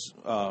guys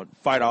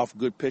fight off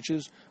good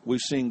pitches.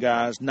 We've seen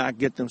guys not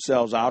get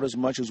themselves out as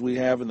much as we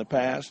have in the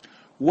past.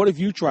 What have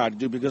you tried to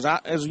do? Because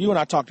as you and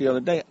I talked the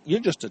other day, you're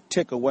just a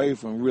tick away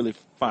from really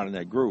finding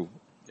that groove.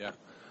 Yeah.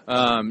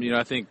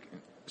 I think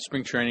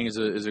spring training is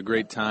a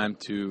great time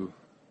to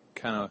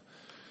kind of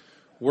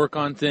work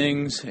on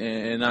things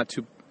and not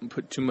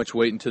put too much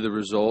weight into the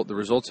result. The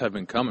results have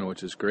been coming,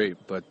 which is great.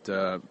 But,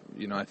 I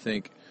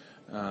think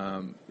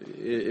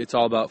it's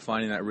all about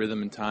finding that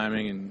rhythm and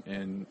timing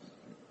and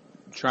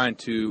trying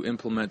to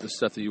implement the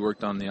stuff that you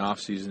worked on in the off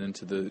season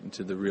into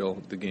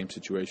the game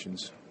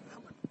situations.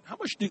 How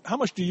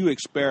much do you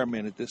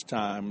experiment at this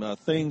time?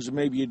 Things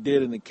maybe you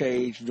did in the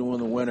cage during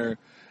the winter,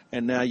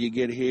 and now you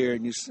get here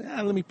and you say,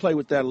 let me play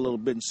with that a little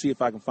bit and see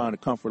if I can find a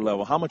comfort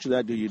level. How much of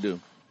that do you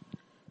do?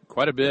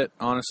 Quite a bit,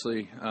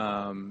 honestly.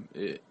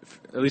 At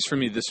least for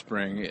me this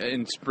spring.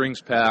 In springs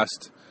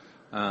past,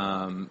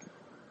 I've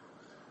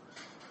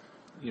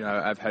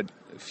had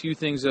a few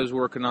things I was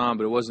working on,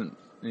 but it wasn't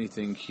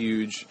anything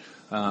huge.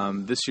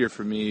 This year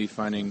for me,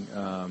 finding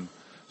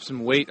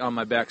some weight on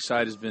my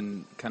backside has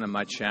been kind of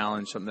my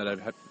challenge, something that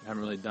I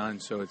haven't really done.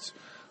 So it's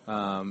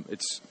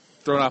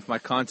thrown off my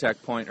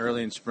contact point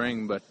early in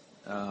spring, but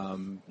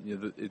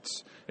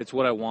it's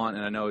what I want,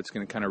 and I know it's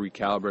going to kind of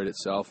recalibrate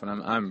itself, and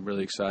I'm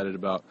really excited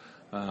about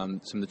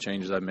some of the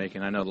changes I'm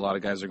making. I know a lot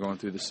of guys are going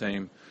through the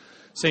same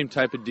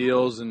type of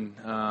deals, and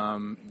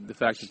the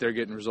fact that they're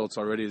getting results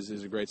already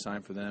is a great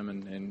sign for them,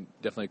 and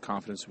definitely a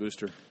confidence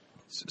booster.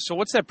 So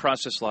what's that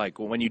process like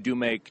when you do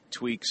make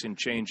tweaks and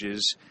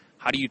changes?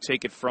 How do you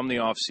take it from the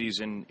off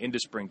season into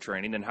spring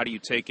training, and how do you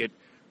take it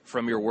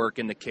from your work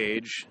in the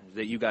cage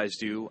that you guys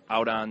do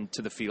out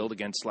onto the field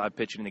against live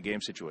pitching in a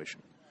game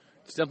situation?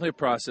 It's definitely a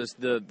process.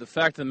 The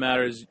fact of the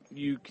matter is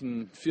you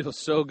can feel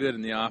so good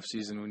in the off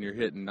season when you're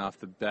hitting off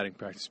the batting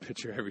practice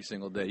pitcher every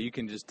single day. You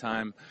can just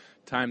time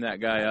that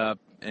guy up,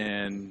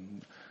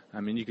 and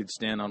you could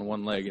stand on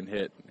one leg and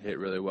hit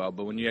really well.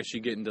 But when you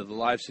actually get into the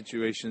live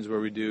situations where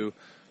we do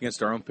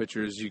against our own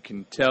pitchers, you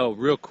can tell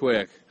real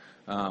quick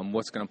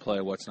what's going to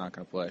play, what's not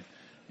going to play.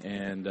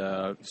 And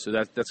so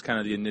that's kind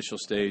of the initial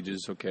stage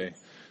is, okay,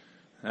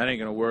 that ain't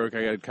going to work.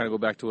 I got to kind of go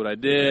back to what I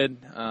did.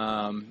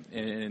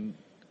 And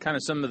kind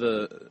of some of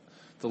the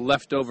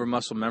leftover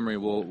muscle memory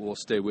will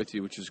stay with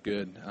you, which is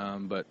good.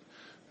 But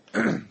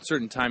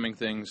certain timing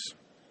things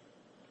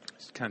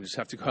kind of just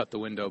have to go out the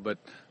window. But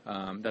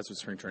that's what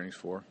spring training's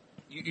for.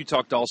 You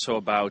talked also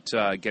about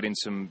getting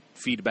some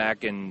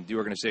feedback and the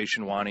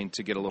organization wanting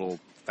to get a little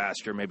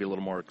faster, maybe a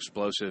little more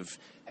explosive.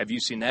 Have you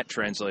seen that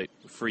translate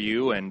for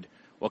you, and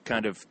what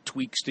kind of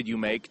tweaks did you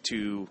make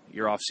to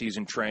your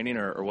off-season training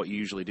or what you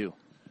usually do?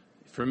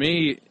 For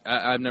me,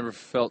 I've never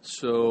felt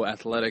so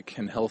athletic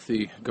and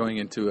healthy going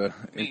into a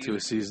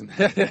season.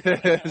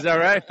 Is that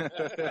right?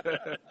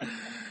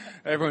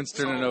 Everyone's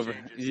turning over.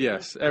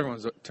 Yes,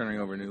 everyone's turning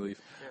over a new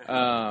leaf.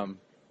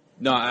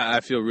 No,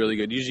 I feel really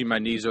good. Usually my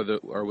knees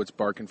are what's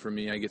barking for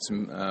me. I get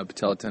some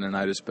patella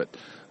tendonitis, but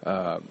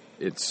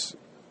it's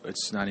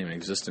not even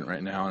existent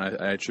right now, and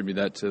I attribute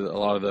that to a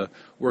lot of the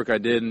work I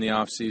did in the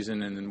off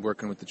season and then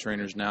working with the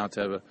trainers now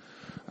to have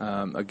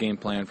a game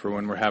plan for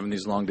when we're having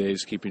these long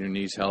days, keeping your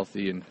knees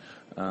healthy. And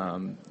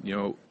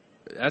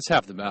that's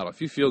half the battle.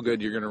 If you feel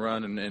good, you're going to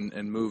run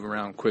and move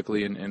around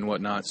quickly and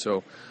whatnot.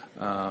 So,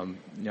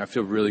 I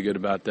feel really good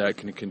about that.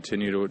 Can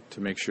continue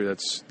to make sure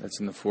that's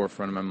in the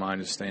forefront of my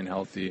mind, is staying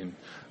healthy, and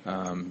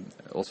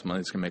ultimately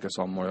it's going to make us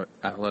all more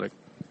athletic.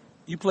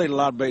 You played a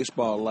lot of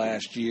baseball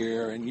last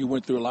year, and you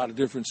went through a lot of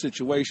different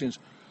situations.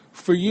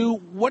 For you,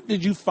 what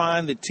did you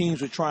find that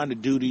teams were trying to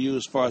do to you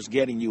as far as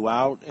getting you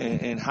out,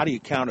 and how do you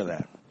counter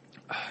that?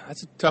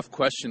 That's a tough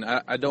question.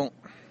 I don't.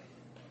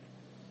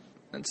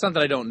 It's not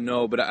that I don't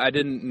know, but I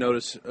didn't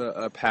notice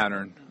a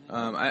pattern.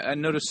 I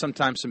noticed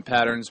sometimes some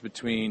patterns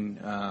between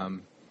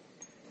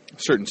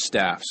certain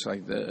staffs. I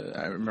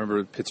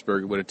remember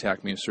Pittsburgh would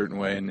attack me a certain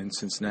way, and then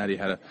Cincinnati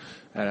had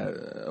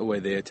a way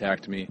they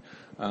attacked me.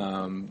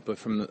 But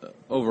from the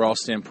overall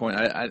standpoint,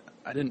 I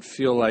didn't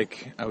feel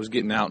like I was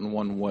getting out in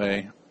one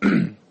way.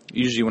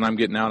 Usually when I'm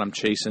getting out, I'm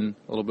chasing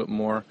a little bit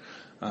more,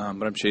 but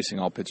I'm chasing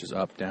all pitches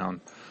up,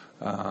 down.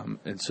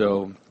 And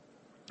so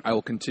I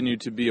will continue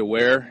to be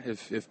aware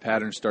if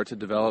patterns start to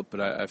develop,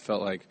 but I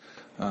felt like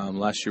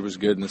last year was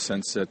good in the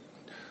sense that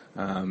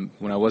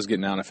when I was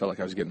getting out, I felt like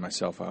I was getting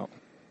myself out.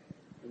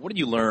 What did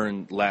you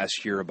learn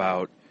last year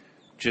about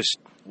just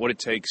what it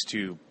takes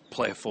to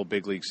play a full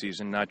big league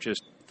season, not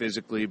just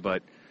physically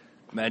but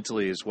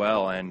mentally as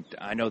well? And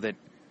I know that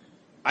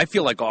I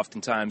feel like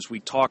oftentimes we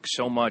talk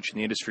so much in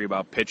the industry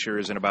about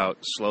pitchers and about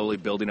slowly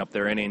building up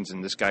their innings,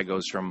 and this guy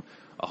goes from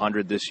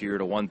 100 this year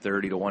to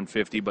 130 to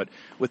 150. But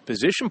with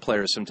position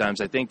players, sometimes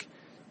I think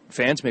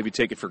fans maybe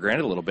take it for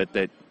granted a little bit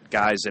that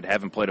guys that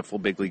haven't played a full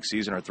big league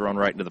season are thrown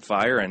right into the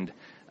fire. And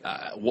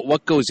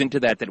what goes into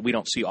that we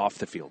don't see off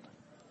the field?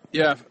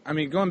 Yeah, I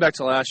mean, going back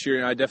to last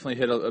year, I definitely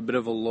hit a bit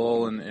of a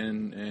lull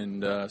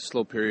and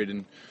slow period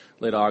in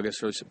late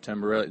August, early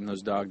September, in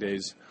those dog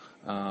days.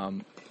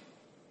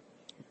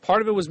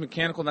 Part of it was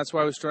mechanical, and that's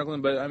why I was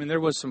struggling. But, I mean, there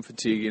was some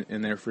fatigue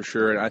in there for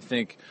sure. And I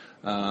think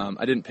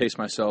I didn't pace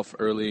myself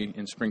early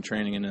in spring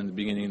training and in the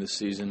beginning of the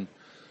season.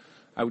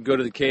 I would go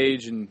to the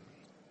cage and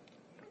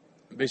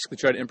basically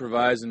try to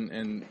improvise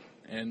and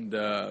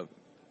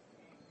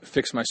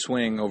fix my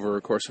swing over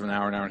a course of an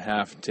hour and a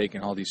half,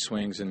 taking all these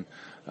swings. And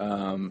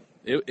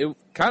it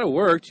kind of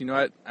worked.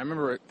 I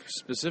remember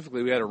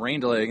specifically we had a rain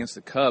delay against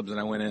the Cubs, and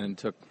I went in and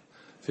took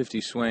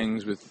 50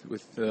 swings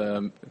with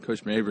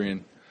Coach Mabry,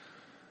 and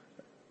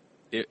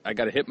I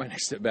got to hit my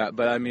next at bat.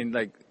 But, I mean,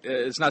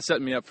 it's not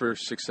setting me up for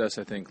success,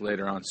 I think,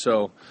 later on.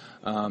 So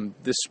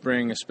this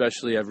spring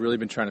especially, I've really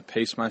been trying to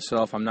pace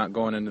myself. I'm not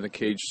going into the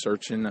cage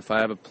searching. If I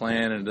have a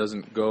plan and it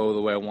doesn't go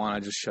the way I want, I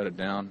just shut it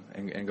down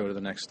and go to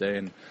the next day.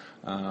 And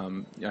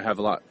I have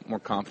a lot more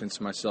confidence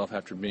in myself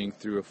after being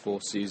through a full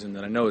season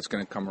that I know it's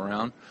going to come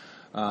around.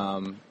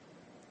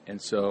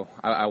 And so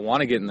I want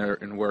to get in there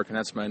and work, and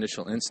that's my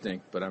initial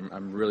instinct. But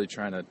I'm really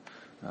trying to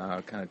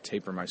kind of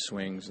taper my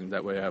swings, and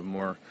that way I have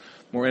more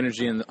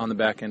energy on the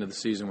back end of the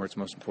season where it's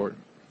most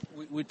important.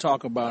 We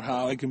talk about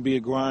how it can be a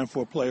grind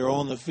for a player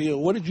on the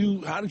field.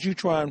 How did you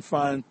try and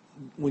find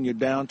when your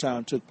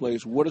downtime took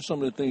place? What are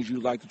some of the things you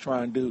like to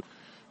try and do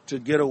to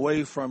get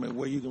away from it,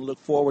 where you can look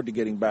forward to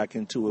getting back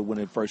into it when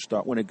it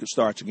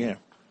starts again?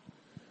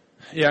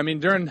 Yeah, I mean,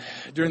 during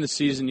the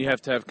season, you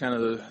have to have kind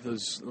of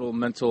those little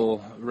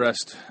mental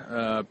rest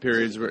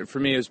periods. For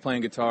me, it was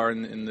playing guitar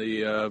in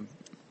the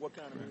what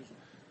kind of music?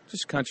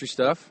 Just country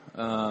stuff.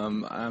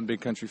 I'm a big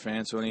country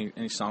fan, so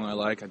any song I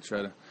like, I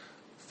try to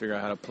figure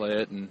out how to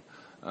play it, and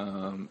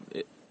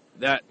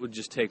that would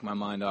just take my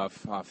mind off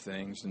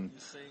things. And you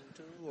sing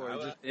too,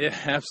 or yeah,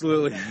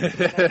 absolutely.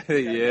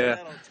 Yeah,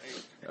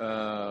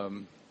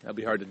 that'd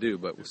be hard to do,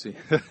 but we'll see.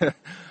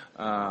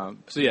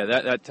 So yeah,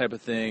 that type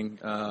of thing.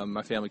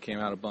 My family came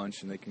out a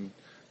bunch, and they can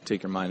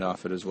take your mind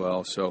off it as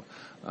well. So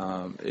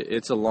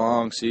it's a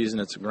long season.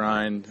 It's a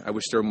grind. I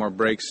wish there were more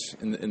breaks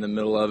in the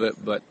middle of it,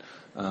 but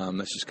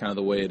that's just kind of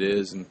the way it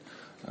is, and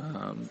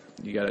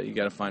you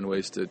got to find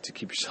ways to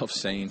keep yourself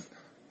sane.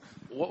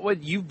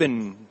 What you've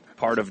been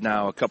part of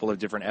now, a couple of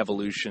different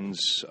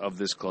evolutions of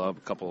this club.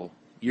 A couple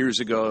years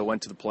ago, it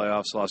went to the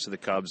playoffs, lost to the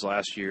Cubs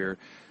last year.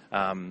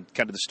 Kind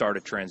of the start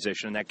of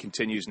transition, and that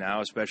continues now,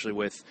 especially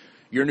with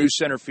your new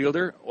center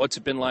fielder. What's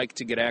it been like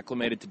to get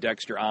acclimated to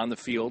Dexter on the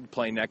field,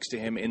 play next to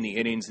him in the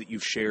innings that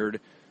you've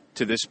shared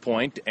to this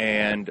point,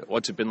 and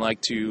what's it been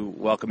like to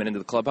welcome him into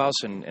the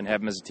clubhouse and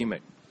have him as a teammate?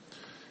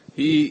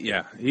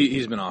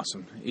 He's been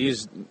awesome.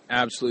 He's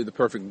absolutely the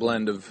perfect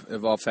blend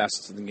of all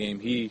facets of the game.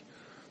 He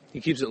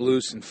keeps it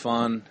loose and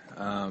fun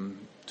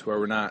to where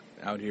we're not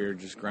out here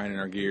just grinding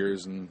our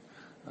gears and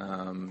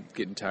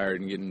getting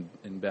tired and getting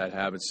in bad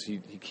habits. He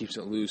keeps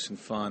it loose and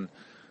fun.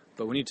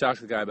 But when you talk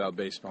to the guy about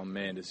baseball,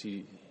 man, does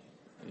he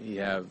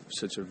have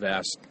such a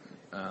vast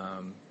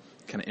kind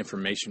of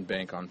information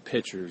bank on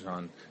pitchers,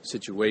 on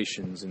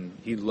situations, and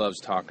he loves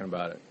talking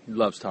about it.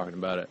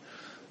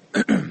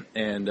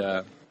 And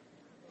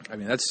I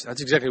mean, that's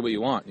exactly what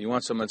you want. You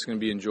want someone that's going to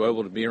be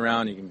enjoyable to be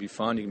around. You can be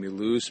fun, you can be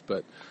loose,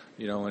 but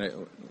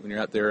when you're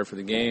out there for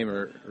the game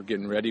or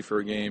getting ready for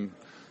a game,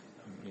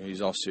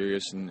 he's all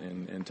serious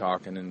and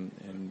talking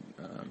and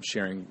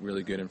sharing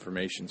really good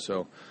information.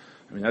 So,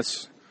 I mean,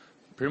 that's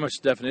pretty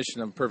much the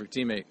definition of a perfect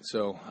teammate.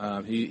 So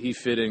he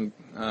fit in,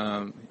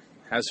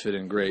 has fit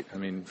in great. I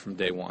mean, from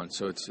day one.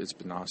 So it's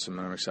been awesome,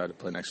 and I'm excited to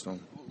play next to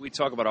him. We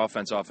talk about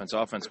offense,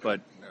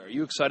 but are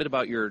you excited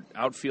about your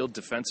outfield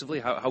defensively?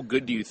 How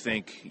good do you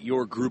think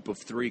your group of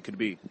three could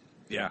be?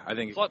 Yeah, I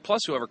think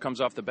plus whoever comes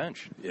off the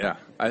bench. Yeah,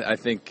 I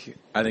think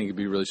it'd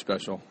be really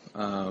special.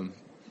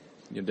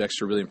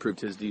 Dexter really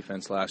improved his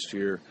defense last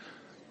year.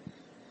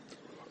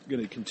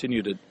 Going to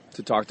continue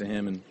to talk to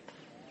him and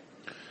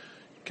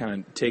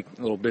kind of take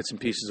little bits and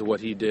pieces of what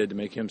he did to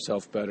make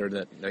himself better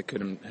that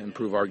could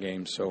improve our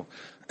game. So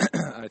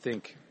I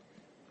think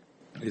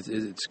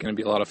it's going to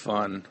be a lot of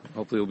fun.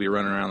 Hopefully we'll be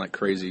running around like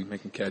crazy,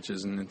 making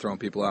catches and throwing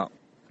people out.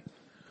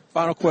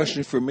 Final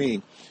question for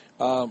me.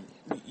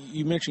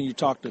 You mentioned you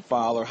talked to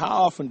Fowler.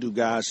 How often do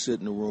guys sit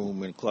in the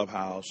room in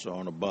clubhouse or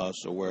on a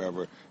bus or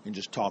wherever and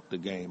just talk the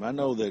game? I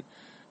know that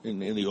in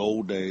the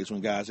old days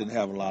when guys didn't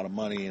have a lot of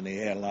money and they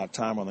had a lot of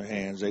time on their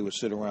hands, they would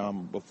sit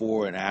around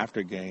before and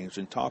after games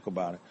and talk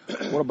about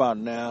it. What about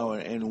now,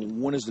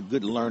 and when is the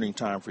good learning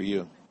time for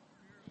you?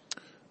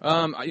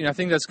 I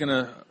think that's going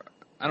to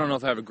 – I don't know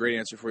if I have a great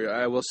answer for you.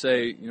 I will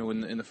say,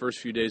 in the first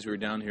few days we were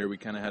down here, we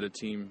kind of had a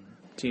team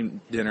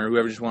dinner.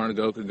 Whoever just wanted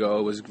to go could go.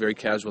 It was a very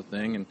casual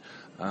thing.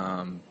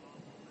 And,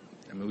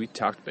 we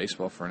talked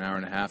baseball for an hour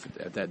and a half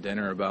at that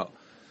dinner about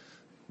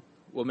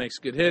what makes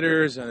good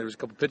hitters, and there was a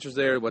couple pitchers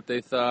there, what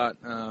they thought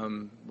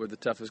were the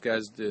toughest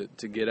guys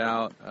to get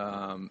out.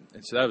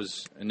 And so that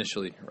was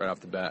initially right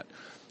off the bat.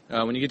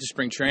 When you get to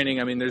spring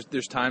training,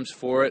 there's times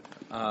for it,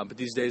 but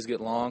these days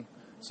get long.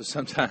 So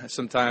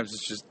sometimes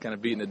it's just kind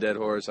of beating a dead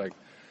horse. Like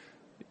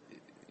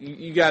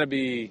you got to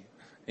be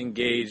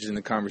engaged in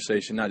the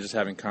conversation, not just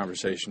having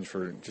conversations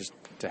for just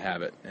to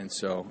have it. And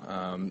so,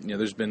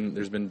 there's been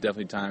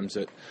definitely times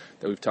that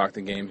we've talked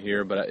the game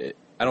here, but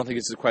I don't think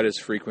it's quite as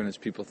frequent as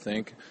people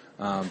think.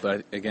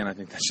 But again, I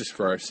think that's just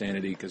for our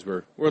sanity because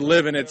we're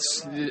living it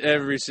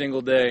every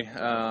single day.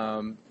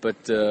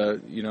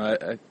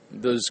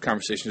 Those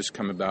conversations just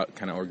come about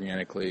kind of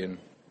organically,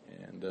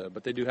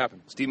 but they do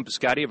happen. Stephen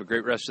Piscotty, have a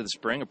great rest of the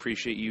spring.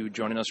 Appreciate you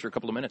joining us for a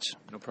couple of minutes.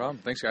 No problem.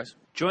 Thanks, guys.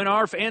 Join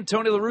Arf and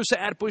Tony La Russa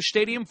at Busch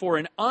Stadium for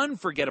an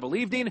unforgettable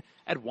evening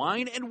at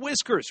Wine and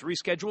Whiskers,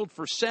 rescheduled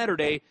for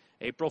Saturday,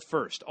 April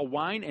 1st. A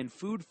wine and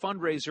food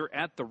fundraiser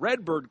at the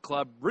Redbird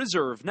Club.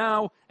 Reserve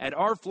now at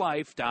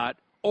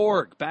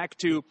arflife.org. Back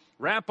to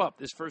wrap up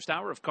this first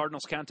hour of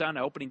Cardinals Countdown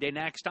to Opening Day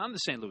next on the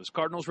St. Louis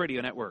Cardinals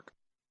Radio Network.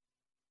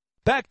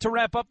 Back to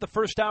wrap up the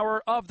first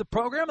hour of the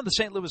program on the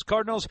St. Louis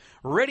Cardinals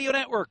Radio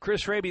Network.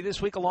 Chris Raby this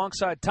week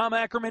alongside Tom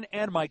Ackerman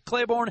and Mike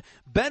Claiborne.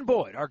 Ben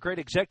Boyd, our great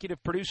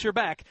executive producer,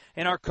 back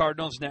in our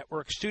Cardinals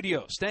Network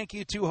studios. Thank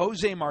you to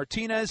Jose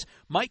Martinez,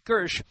 Mike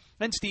Gersh,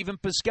 and Stephen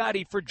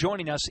Piscotty for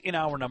joining us in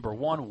hour number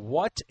one.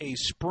 What a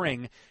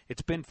spring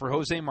it's been for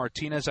Jose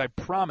Martinez. I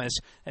promise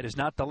that is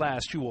not the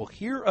last. You will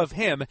hear of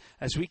him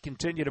as we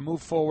continue to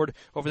move forward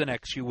over the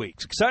next few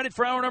weeks. Excited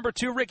for hour number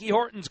two. Ricky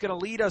Horton's going to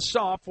lead us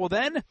off. Well,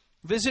 then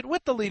visit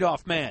with the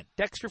leadoff man,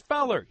 Dexter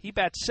Fowler. He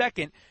bats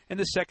second in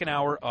the second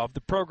hour of the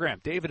program.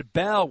 David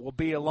Bell will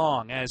be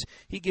along as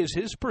he gives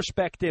his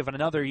perspective on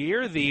another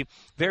year. The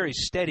very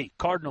steady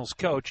Cardinals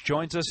coach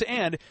joins us,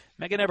 and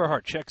Megan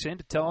Eberhardt checks in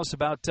to tell us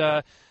about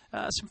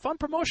some fun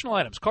promotional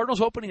items. Cardinals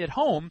opening at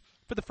home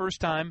for the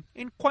first time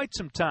in quite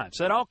some time.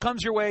 So that all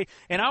comes your way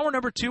in hour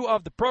number two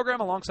of the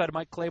program alongside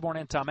Mike Claiborne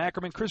and Tom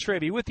Ackerman. Chris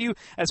Raby with you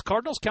as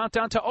Cardinals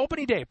Countdown to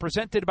Opening Day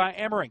presented by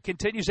Amarin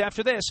continues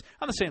after this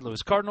on the St.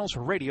 Louis Cardinals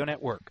Radio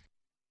Network.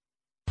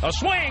 A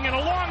swing and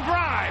a long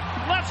drive.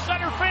 Left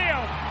center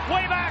field.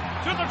 Way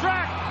back to the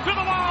track, to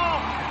the wall.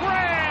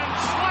 Grand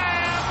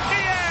slam,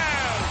 Diaz.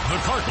 The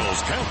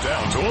Cardinals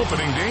Countdown to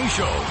Opening Day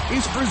show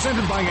is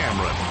presented by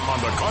Ameren on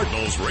the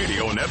Cardinals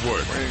Radio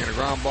Network. Bringing a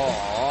ground ball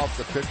off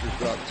the pitcher's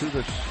glove to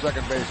the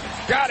second baseman.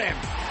 Got him!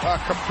 A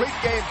complete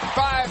game,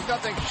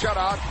 5-0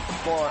 shutout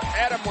for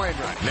Adam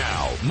Wainwright.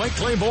 Now, Mike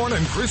Claiborne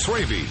and Chris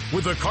Raby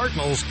with the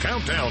Cardinals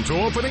Countdown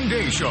to Opening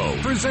Day show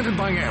presented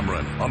by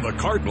Ameren on the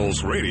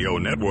Cardinals Radio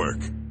Network.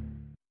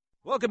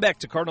 Welcome back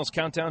to Cardinals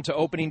Countdown to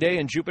Opening Day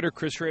in Jupiter.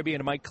 Chris Raby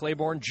and Mike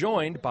Claiborne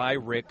joined by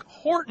Rick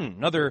Horton.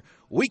 Another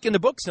week in the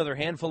books, another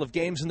handful of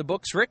games in the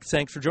books. Rick,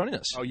 thanks for joining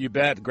us. Oh, you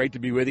bet. Great to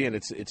be with you. And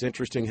it's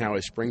interesting how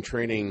as spring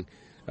training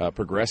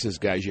progresses,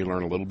 guys, you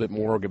learn a little bit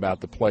more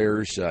about the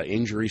players.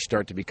 Injuries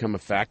start to become a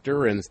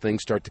factor and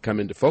things start to come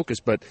into focus,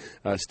 but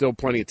still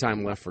plenty of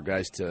time left for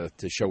guys to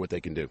show what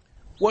they can do.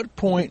 What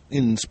point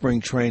in spring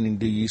training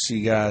do you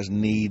see guys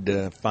need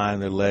to find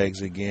their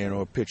legs again,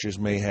 or pitchers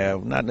may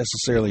have not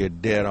necessarily a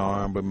dead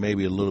arm, but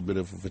maybe a little bit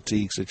of a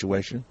fatigue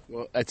situation?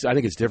 Well, I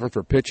think it's different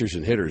for pitchers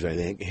and hitters. I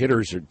think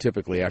hitters are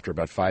typically, after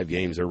about 5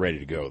 games, they're ready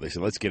to go. They say,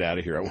 let's get out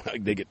of here.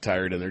 They get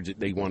tired and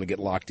they want to get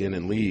locked in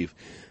and leave.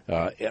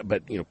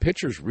 But,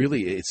 pitchers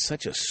really, it's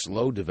such a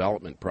slow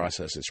development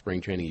process in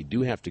spring training. You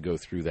do have to go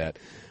through that.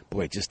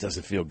 boy, it just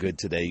doesn't feel good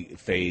today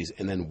phase,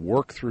 and then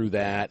work through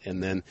that,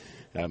 and then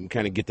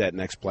kind of get that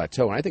next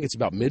plateau. And I think it's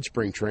about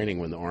mid-spring training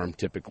when the arm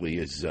typically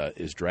is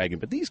dragging.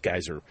 But these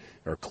guys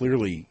are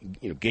clearly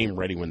game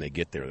ready when they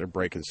get there. They're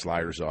breaking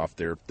sliders off.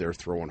 They're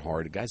throwing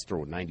hard. The guys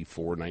throwing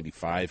 94,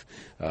 95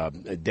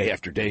 day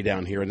after day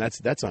down here, and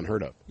that's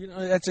unheard of.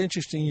 That's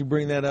interesting you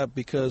bring that up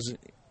because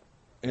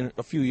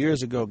a few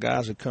years ago,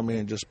 guys would come in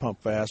and just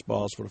pump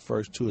fastballs for the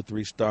first 2 or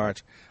 3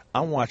 starts.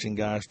 I'm watching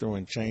guys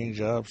throwing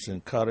change-ups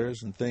and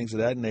cutters and things of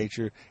that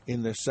nature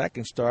in their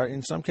second start,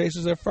 in some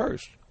cases their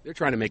first. They're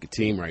trying to make a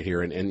team right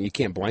here, and you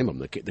can't blame them.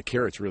 The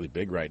carrot's really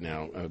big right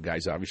now,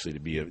 guys. Obviously, to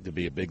be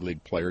a big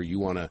league player, you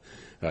want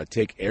to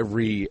take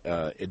every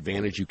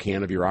advantage you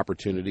can of your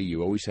opportunity.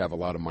 You always have a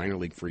lot of minor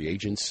league free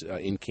agents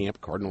in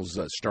camp. Cardinals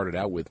started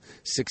out with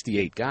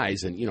 68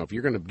 guys, and if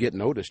you're going to get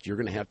noticed, you're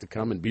going to have to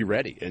come and be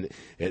ready. And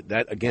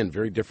that again,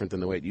 very different than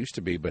the way it used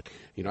to be. But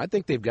I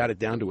think they've got it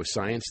down to a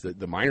science.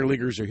 The minor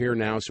leaguers are here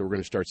now, so we're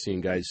going to start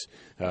seeing guys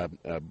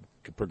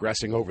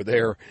progressing over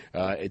there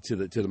to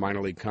the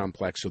minor league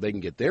complex so they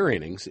can get their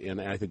innings,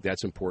 and I think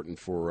that's important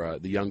for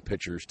the young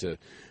pitchers to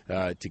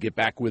get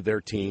back with their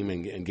team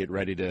and get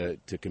ready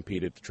to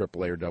compete at the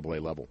AAA or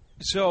AA level.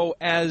 So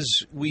as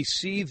we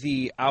see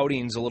the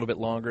outings a little bit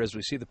longer, as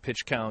we see the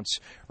pitch counts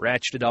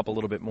ratcheted up a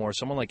little bit more,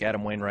 someone like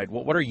Adam Wainwright,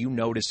 what are you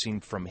noticing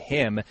from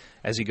him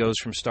as he goes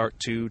from start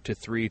 2 to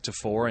 3 to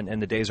 4,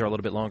 and the days are a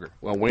little bit longer?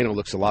 Well, Waino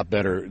looks a lot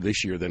better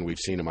this year than we've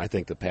seen him, I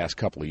think, the past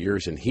couple of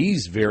years, and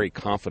he's very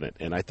confident.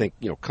 And I think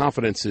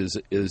confidence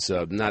is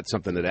not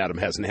something that Adam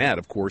hasn't had,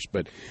 of course,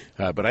 but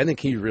I think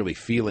he's really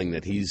feeling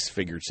that he's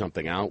figured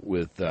something out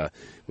with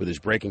his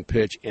breaking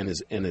pitch, and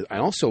I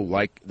also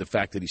like the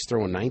fact that he's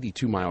throwing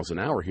 92 miles an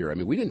hour here. I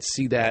mean, we didn't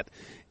see that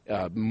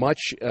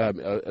much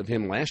of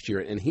him last year,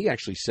 and he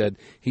actually said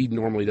he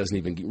normally doesn't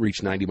even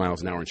reach 90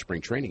 miles an hour in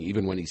spring training,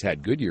 even when he's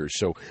had good years.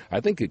 So I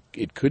think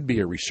it could be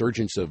a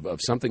resurgence of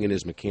something in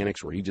his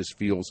mechanics where he just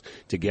feels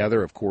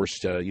together. Of course,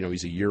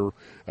 he's a year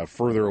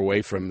further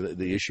away from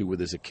the issue with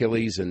his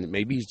Achilles, and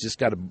maybe he's just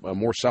got a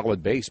more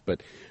solid base.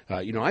 But,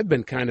 I've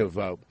been kind of,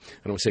 I don't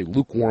want to say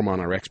lukewarm on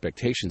our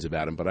expectations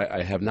about him, but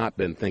I have not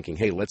been thinking,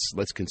 hey,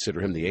 let's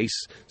consider him the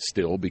ace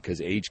still because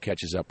age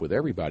catches up with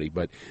everybody.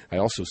 But I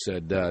also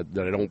said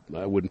that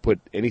I wouldn't put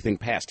anything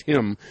past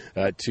him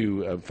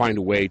to find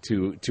a way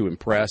to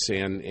impress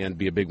and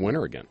be a big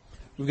winner again.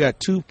 We've got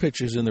 2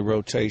 pitchers in the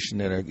rotation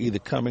that are either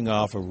coming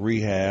off of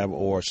rehab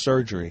or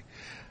surgery.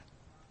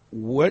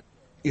 What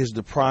is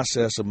the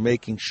process of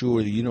making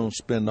sure that you don't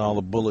spend all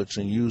the bullets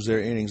and use their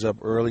innings up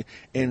early?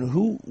 And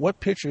what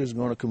pitcher is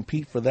going to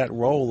compete for that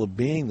role of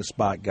being the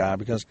spot guy?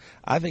 Because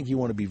I think you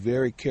want to be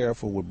very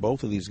careful with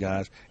both of these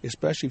guys,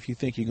 especially if you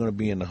think you're going to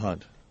be in the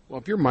hunt. Well,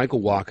 if you're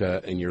Michael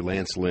Wacha and you're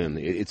Lance Lynn,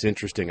 it's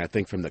interesting. I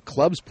think from the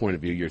club's point of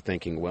view, you're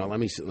thinking, well,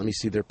 let me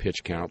see their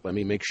pitch count. Let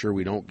me make sure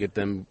we don't get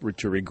them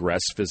to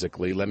regress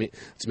physically.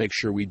 Let's make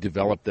sure we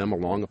develop them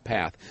along a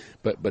path.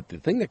 But the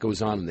thing that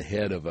goes on in the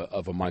head of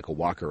a Michael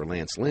Wacha or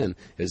Lance Lynn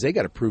is they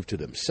got to prove to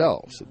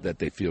themselves that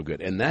they feel good,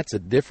 and that's a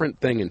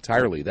different thing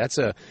entirely. That's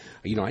I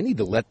need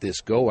to let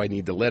this go. I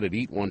need to let it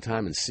eat one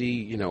time and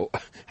see,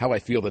 how I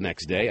feel the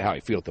next day, how I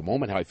feel at the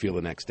moment, how I feel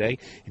the next day,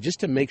 and just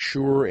to make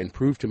sure and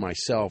prove to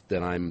myself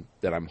that I'm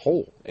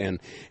whole. And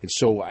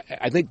so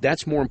I think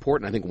that's more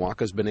important. I think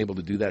Wacha's been able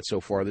to do that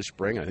so far this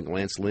spring. I think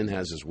Lance Lynn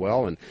has as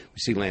well. And we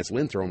see Lance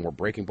Lynn throwing more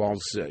breaking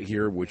balls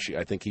here, which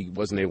I think he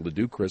wasn't able to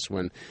do, Chris,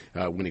 when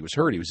he was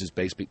hurt. He was just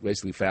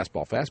basically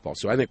fastball.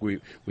 So I think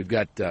we've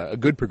got a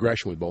good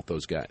progression with both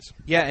those guys.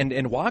 Yeah, and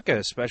Wacha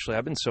especially,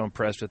 I've been so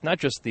impressed with not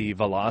just the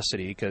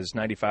velocity, because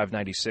 95,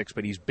 96,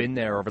 but he's been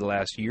there over the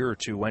last year or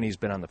two when he's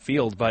been on the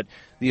field, but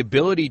the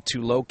ability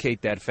to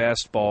locate that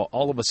fastball,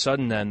 all of a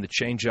sudden then the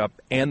changeup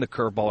and the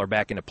curveball are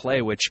back into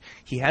play, which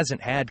he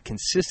hasn't had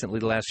consistently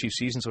the last few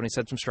seasons when he's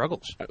had some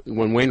struggles.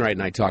 When Wainwright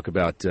and I talk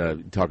about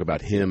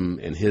him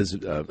and his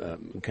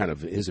kind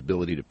of his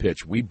ability to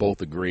pitch, we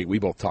both agree. We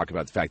both talk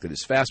about the fact that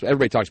his fastball,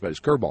 everybody talks about his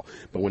curveball,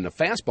 but when the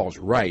fastball's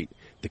right,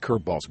 the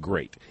curveball's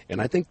great.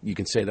 And I think you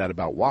can say that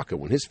about Wacha.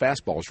 When his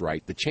fastball's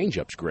right, the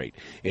changeup's great.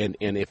 And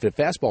if the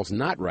fastball's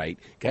not right,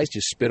 guys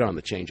just spit on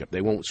the changeup.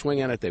 They won't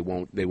swing at it. They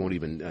won't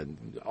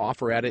even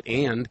offer at it.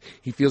 And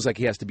he feels like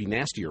he has to be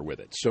nastier with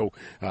it. So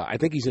I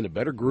think he's in a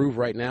better groove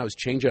right now. His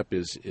changeup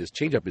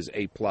is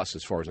A+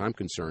 as far as I'm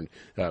concerned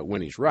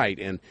when he's right.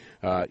 And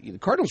the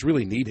Cardinals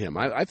really need him.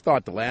 I've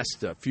thought the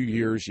last few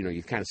years,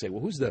 you kind of say,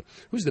 well, who's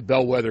the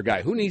bellwether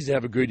guy? Who needs to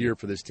have a good year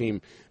for this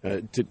team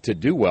to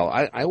do well?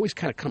 I always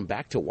kind of come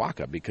back to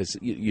Wacha because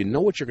you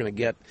know what you're going to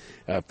get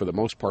for the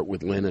most part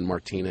with Lynn and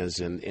Martinez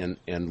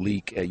and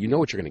Leake. You know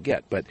what you're going to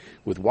get. But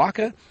with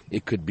Wacha,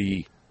 it could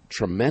be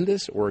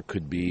tremendous or it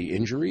could be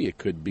injury. It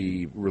could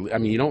be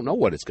really, you don't know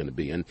what it's going to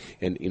be. And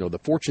the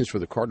fortunes for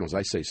the Cardinals,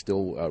 I say,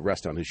 still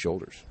rest on his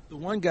shoulders. The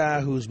one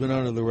guy who's been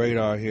under the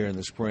radar here in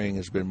the spring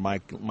has been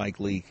Mike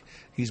Leake.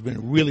 He's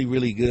been really,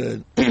 really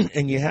good.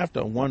 And you have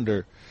to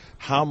wonder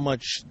how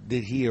much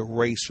did he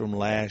erase from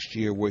last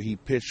year where he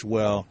pitched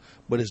well,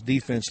 but his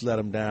defense let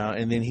him down,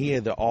 and then he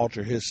had to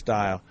alter his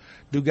style?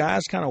 Do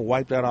guys kind of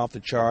wipe that off the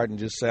chart and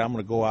just say, I'm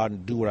going to go out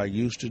and do what I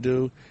used to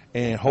do,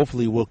 and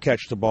hopefully we'll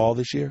catch the ball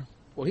this year?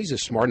 Well, he's a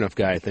smart enough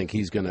guy. I think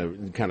he's going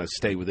to kind of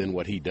stay within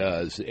what he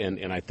does,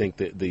 and I think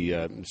that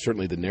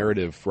certainly the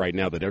narrative right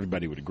now that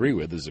everybody would agree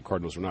with is the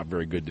Cardinals were not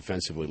very good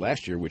defensively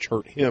last year, which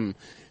hurt him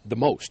the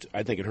most.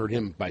 I think it hurt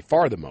him by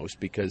far the most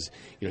because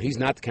he's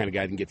not the kind of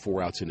guy that can get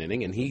 4 outs an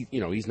inning, and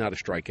he's not a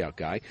strikeout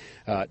guy.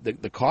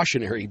 The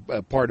cautionary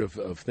part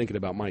of thinking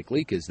about Mike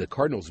Leake is the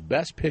Cardinals'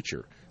 best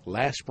pitcher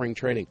last spring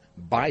training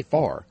by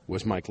far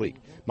was Mike Leake.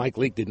 Mike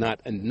Leake did not,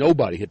 and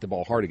nobody hit the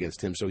ball hard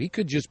against him, so he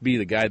could just be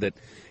the guy that,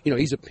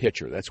 he's a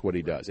pitcher. That's what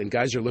he does. And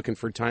guys are looking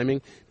for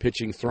timing,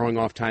 pitching, throwing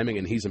off timing,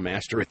 and he's a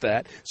master at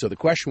that. So the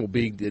question will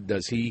be,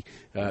 does he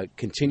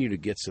continue to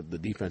get the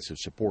defensive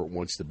support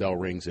once the bell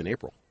rings in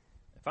April?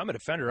 If I'm a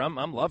defender,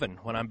 I'm loving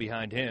when I'm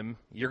behind him.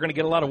 You're going to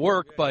get a lot of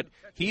work, but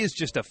he is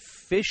just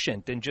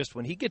efficient. And just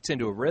when he gets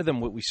into a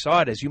rhythm, we saw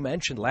it, as you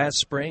mentioned, last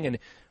spring, and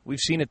we've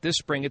seen it this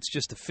spring. It's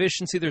just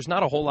efficiency. There's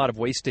not a whole lot of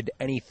wasted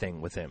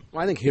anything with him.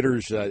 Well, I think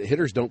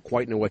hitters don't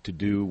quite know what to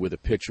do with a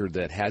pitcher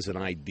that has an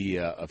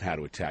idea of how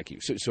to attack you.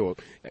 So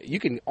you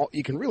can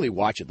really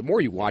watch it. The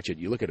more you watch it,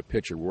 you look at a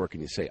pitcher work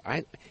and you say,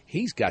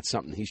 he's got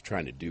something he's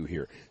trying to do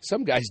here.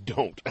 Some guys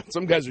don't.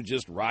 Some guys are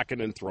just rocking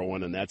and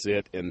throwing, and that's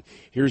it. And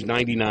here's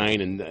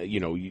 99, and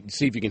you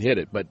see if you can hit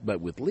it.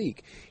 But with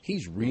Leake,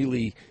 he's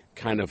really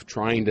kind of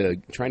trying to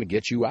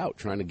get you out,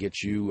 trying to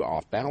get you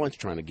off balance,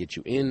 trying to get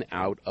you in,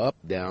 out, up,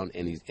 down,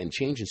 and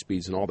changing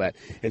speeds and all that.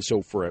 And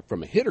so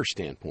from a hitter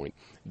standpoint,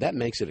 that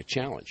makes it a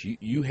challenge.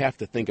 You have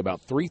to think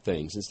about 3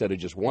 things instead of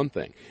just one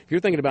thing. If you're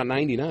thinking about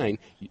 99,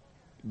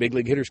 big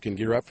league hitters can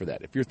gear up for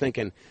that. If you're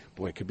thinking,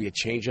 boy, it could be a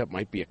changeup,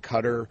 might be a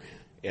cutter,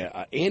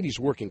 Andy's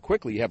working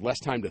quickly, you have less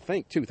time to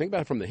think, too. Think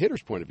about it from the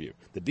hitter's point of view.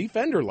 The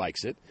defender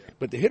likes it,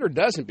 but the hitter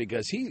doesn't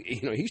because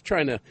he's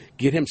trying to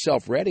get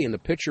himself ready, and the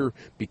pitcher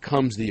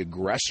becomes the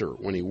aggressor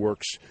when he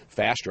works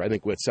faster. I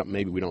think that's something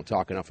maybe we don't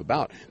talk enough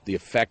about, the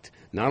effect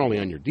not only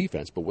on your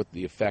defense, but what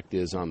the effect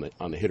is on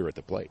the hitter at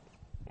the plate.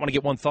 I want to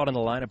get one thought on the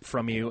lineup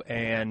from you,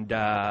 and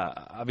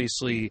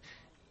obviously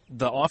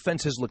the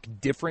offense has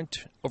looked different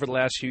over the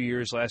last few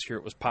years. Last year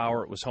it was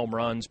power, it was home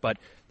runs. But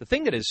the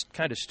thing that has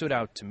kind of stood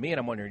out to me, and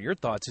I'm wondering your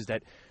thoughts, is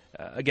that,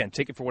 again,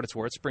 take it for what it's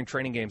worth, spring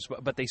training games,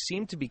 but they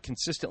seem to be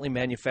consistently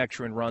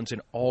manufacturing runs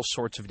in all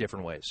sorts of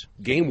different ways.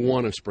 Game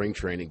 1 of spring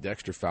training,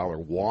 Dexter Fowler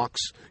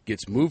walks,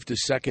 gets moved to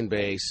second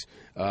base,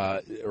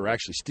 or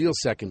actually steals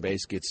second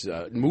base, gets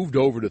moved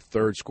over to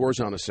third, scores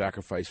on a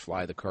sacrifice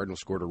fly. The Cardinals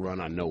scored a run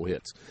on no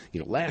hits.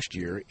 Last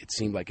year it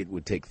seemed like it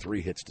would take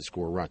 3 hits to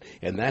score a run,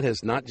 and that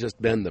has not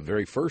just been the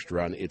very first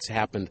run. It's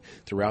happened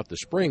throughout the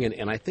spring,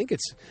 and I think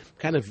it's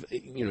kind of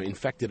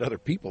infected other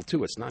people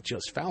too. It's not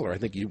just Fowler. I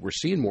think we're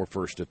seeing more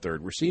first to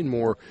third. We're seeing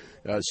more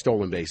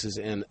stolen bases,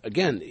 and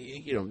again,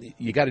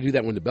 you got to do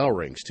that when the bell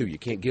rings too. You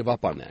can't give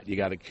up on that. You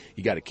got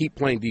to keep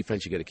playing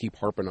defense. You got to keep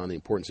harping on the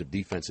importance of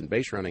defense and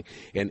base running,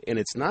 and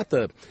it's not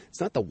the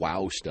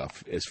wow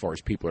stuff as far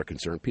as people are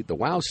concerned. The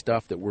wow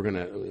stuff that we're going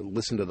to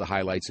listen to the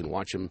highlights and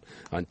watch them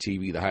on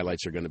TV. The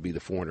highlights are going to be the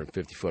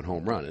 450-foot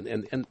home run,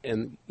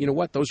 and you know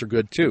what? Those are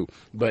good too.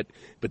 But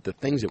the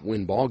things that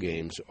win ball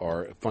games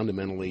are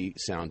fundamentally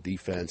sound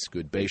defense,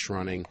 good base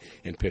running,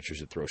 and pitchers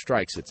that throw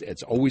strikes.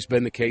 It's always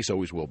been the case,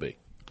 always will be.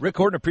 Rick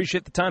Horton,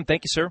 appreciate the time.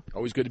 Thank you, sir.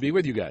 Always good to be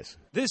with you guys.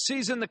 This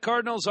season, the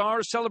Cardinals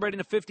are celebrating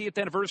the 50th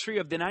anniversary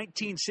of the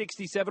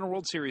 1967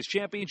 World Series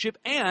Championship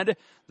and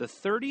the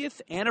 30th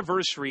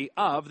anniversary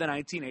of the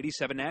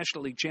 1987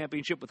 National League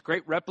Championship with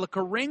great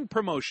replica ring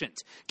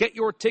promotions. Get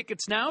your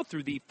tickets now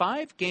through the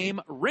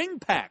 5-game ring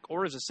pack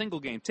or as a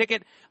single-game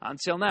ticket on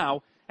sale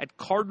now at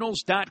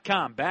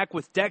Cardinals.com. Back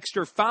with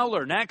Dexter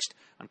Fowler next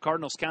on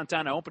Cardinals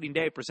Countdown to Opening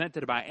Day,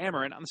 presented by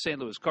Ameren on the St.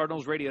 Louis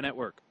Cardinals Radio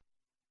Network.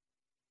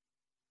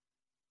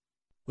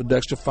 With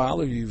Dexter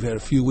Fowler, you've had a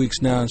few weeks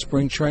now in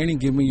spring training.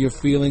 Give me your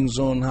feelings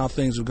on how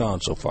things have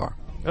gone so far.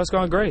 It's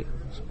gone great.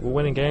 We're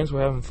winning games,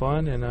 we're having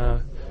fun, and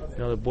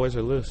the boys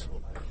are loose.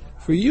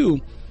 For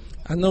you,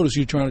 I noticed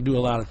you're trying to do a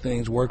lot of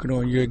things, working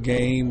on your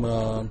game.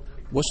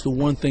 What's the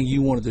one thing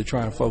you wanted to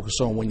try and focus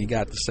on when you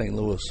got to St.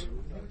 Louis?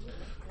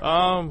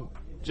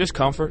 Just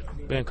comfort,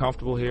 being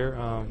comfortable here.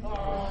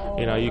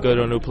 You go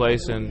to a new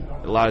place, and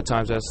a lot of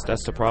times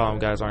that's the problem.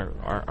 Guys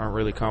aren't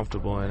really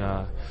comfortable,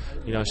 and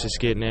it's just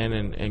getting in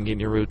and getting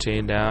your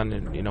routine down,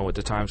 and with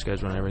the time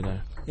schedule and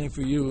everything. And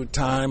for you,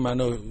 time, I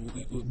know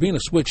being a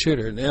switch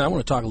hitter, and I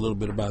want to talk a little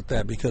bit about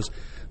that because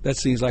that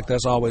seems like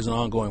that's always an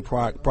ongoing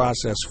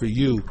process for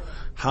you.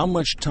 How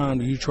much time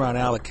do you try to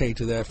allocate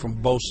to that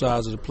from both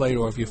sides of the plate,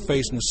 or if you're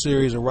facing a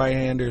series of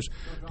right-handers,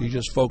 do you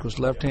just focus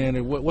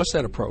left-handed? What's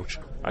that approach?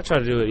 I try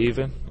to do it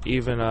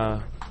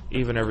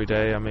even every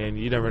day. I mean,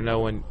 you never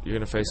know when you're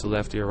going to face a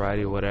lefty or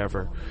righty or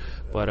whatever.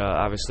 But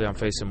obviously, I'm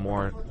facing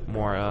more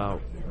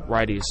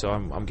righties, so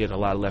I'm getting a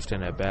lot of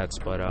left-handed at-bats.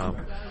 But,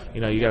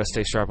 you got to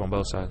stay sharp on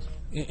both sides.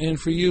 And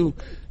for you,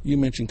 you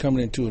mentioned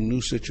coming into a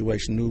new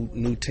situation,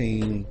 new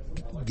team,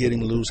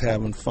 getting loose,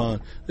 having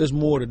fun. There's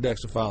more to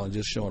Dexter Fowler than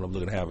just showing up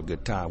looking to have a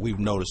good time. We've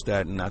noticed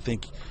that, and I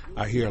think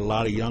I hear a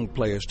lot of young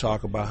players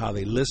talk about how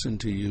they listen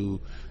to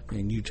you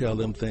and you tell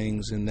them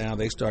things, and now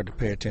they start to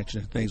pay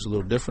attention to things a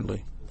little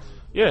differently.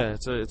 Yeah,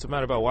 it's a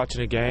matter about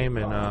watching the game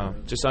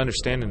and just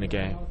understanding the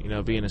game,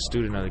 being a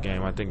student of the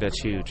game. I think that's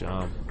huge.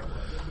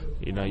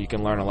 You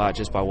can learn a lot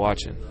just by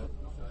watching.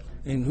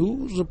 And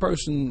who's the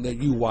person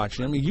that you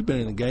watch? I mean, you've been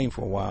in the game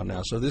for a while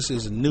now, so this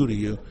isn't new to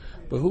you.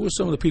 But who are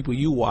some of the people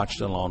you watched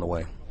along the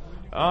way?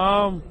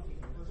 I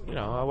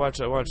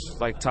watched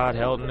like Todd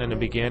Helton in the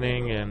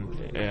beginning,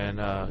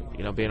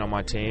 and being on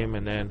my team,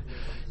 and then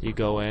you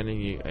go in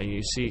and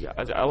you see.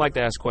 I like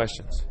to ask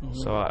questions,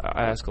 so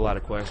I ask a lot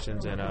of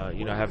questions, and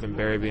having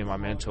Barry being my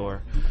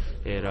mentor,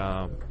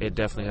 it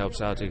definitely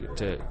helps out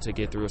to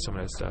get through some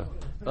of that stuff.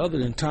 Other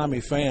than Tommy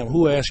Pham,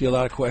 who asks you a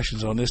lot of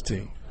questions on this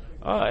team?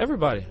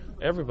 Everybody.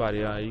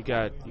 You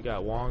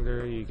got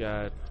Wonger. You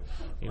got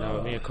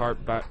me and Cart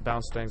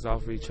bounce things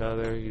off of each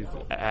other.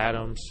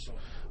 Adams,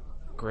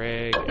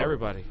 Greg,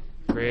 everybody.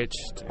 Rich,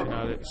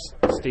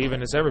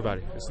 Steven, it's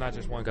everybody. It's not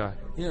just one guy.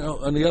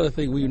 And the other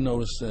thing we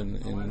noticed,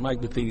 and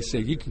Mike Matheny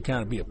said, you can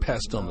kind of be a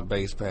pest on the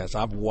base pass.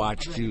 I've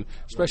watched you,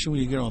 especially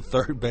when you get on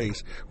third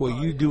base, where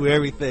you do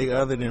everything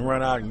other than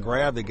run out and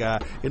grab the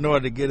guy in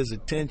order to get his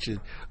attention.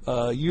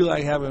 You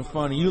like having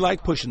fun, and you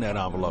like pushing that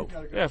envelope.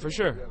 Yeah, for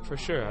sure.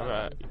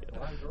 I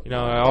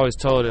always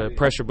told a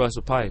pressure bust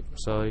a pipe.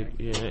 So,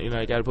 you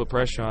got to put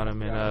pressure on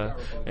them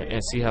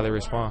and see how they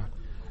respond.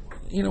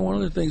 One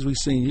of the things we've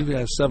seen, you've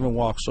had 7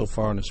 walks so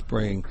far in the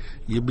spring.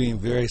 You're being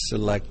very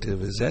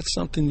selective. Is that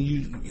something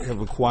you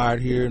have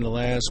acquired here in the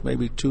last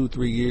maybe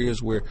 2-3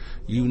 years where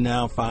you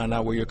now find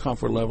out where your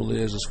comfort level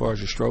is as far as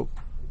your stroke?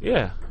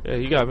 Yeah, at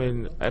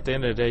the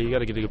end of the day, you got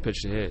to get a good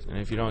pitch to hit. And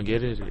if you don't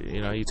get it,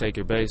 you take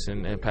your base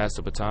and pass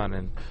the baton.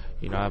 And,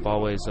 I've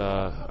always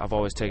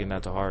taken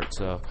that to heart.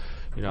 So,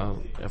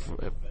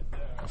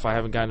 if I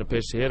haven't gotten a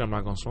pitch to hit, I'm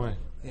not going to swing.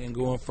 And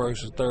going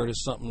first or third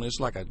is something, it's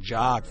like a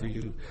jog for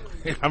you.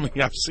 I mean,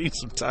 I've seen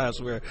some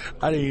times where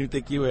I didn't even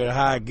think you were in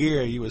high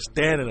gear. You were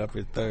standing up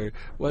at third.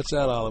 What's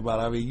that all about?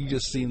 I mean, you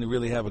just seem to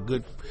really have a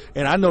good –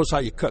 and I notice how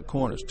you cut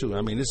corners, too.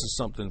 I mean, this is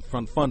something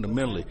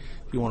fundamentally,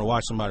 if you want to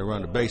watch somebody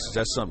run the bases,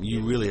 that's something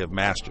you really have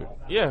mastered.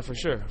 Yeah, for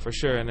sure.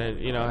 And then,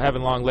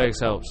 having long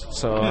legs helps.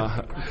 So,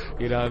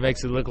 it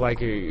makes it look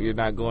like you're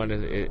not going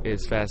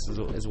as fast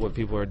as what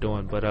people are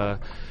doing. But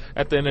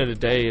at the end of the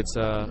day, it's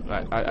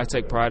I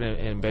take pride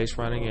in base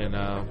running and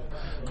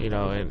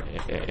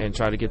and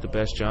try to get the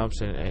best jumps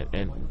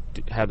and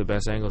have the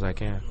best angles I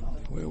can.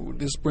 Well,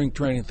 this spring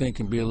training thing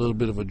can be a little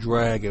bit of a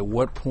drag. At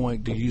what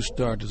point do you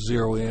start to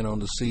zero in on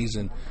the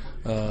season?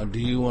 Do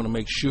you want to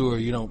make sure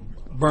you don't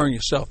burn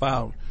yourself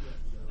out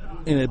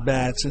in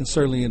at-bats and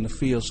certainly in the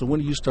field? So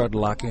when do you start to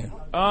lock in?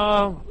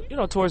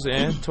 Towards the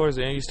end,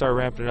 you start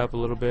ramping it up a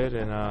little bit.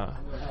 And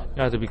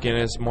at the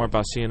beginning, it's more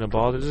about seeing the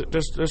ball.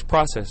 There's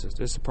processes.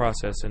 It's a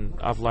process, and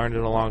I've learned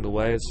it along the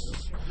way.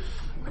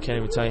 I can't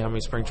even tell you how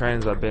many spring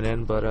trainings I've been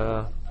in, but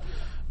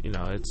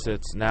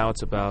it's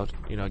about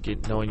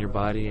knowing your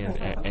body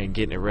and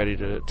getting it ready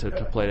to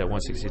play that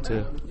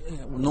 162.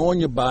 Knowing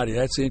your body,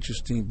 that's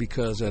interesting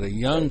because at a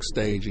young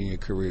stage in your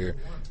career,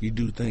 you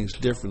do things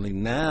differently.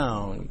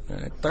 Now,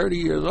 at 30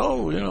 years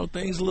old,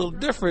 things a little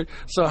different.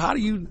 So how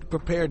do you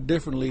prepare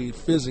differently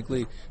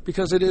physically?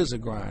 Because it is a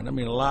grind. I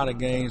mean, a lot of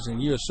games,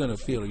 and you're a center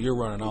fielder, you're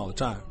running all the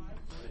time.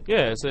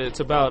 Yeah,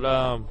 it's about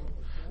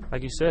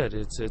like you said,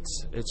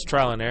 it's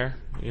trial and error.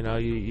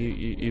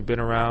 You've been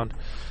around.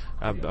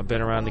 I've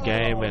been around the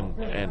game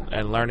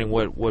and learning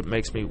what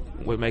makes me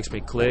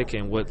click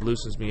and what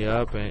loosens me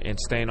up and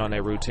staying on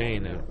that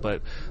routine.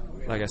 But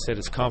like I said,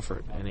 it's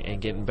comfort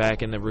and getting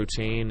back in the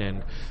routine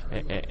and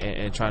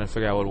trying to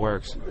figure out what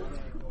works.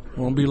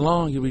 Won't be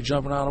long. You'll be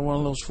jumping out of one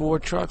of those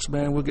Ford trucks,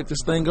 man. We'll get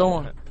this thing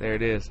going. There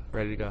it is,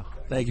 ready to go.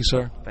 Thank you,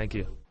 sir. Thank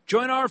you.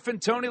 Join Arf and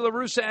Tony La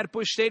Russa at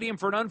Busch Stadium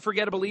for an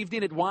unforgettable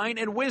evening at Wine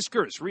and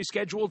Whiskers,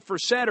 rescheduled for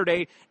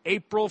Saturday,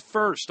 April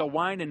 1st. A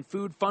wine and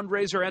food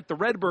fundraiser at the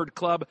Redbird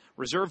Club.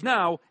 Reserve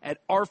now at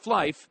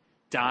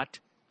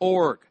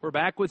arflife.org. We're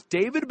back with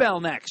David Bell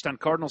next on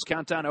Cardinals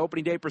Countdown to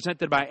Opening Day,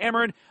 presented by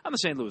Ameren on the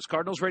St. Louis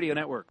Cardinals Radio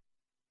Network.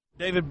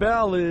 David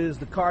Bell is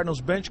the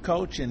Cardinals bench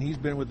coach, and he's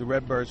been with the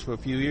Redbirds for a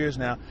few years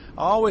now.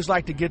 I always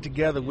like to get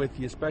together with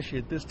you, especially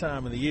at this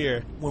time of the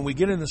year, when we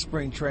get into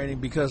spring training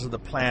because of the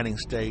planning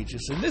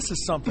stages. And this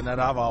is something that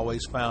I've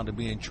always found to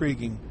be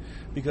intriguing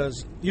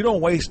because you don't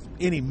waste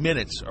any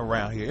minutes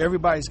around here.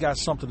 Everybody's got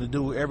something to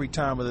do every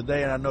time of the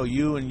day, and I know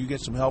you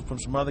get some help from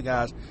some other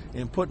guys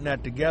in putting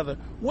that together.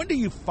 When do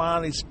you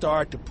finally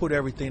start to put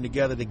everything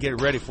together to get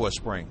ready for a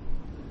spring?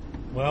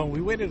 Well,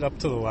 we waited up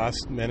to the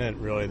last minute,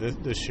 really,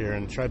 this year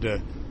and tried to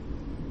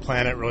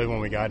plan it really when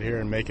we got here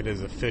and make it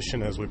as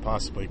efficient as we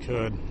possibly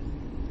could.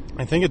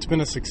 I think it's been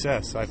a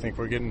success. I think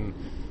we're getting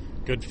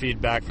good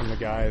feedback from the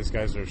guys.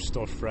 Guys are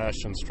still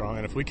fresh and strong.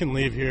 And if we can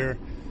leave here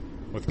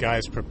with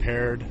guys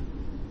prepared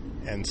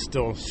and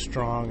still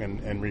strong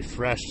and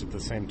refreshed at the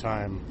same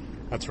time,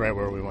 that's right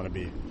where we want to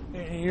be.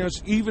 And, you know,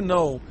 even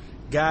though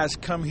guys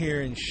come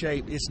here in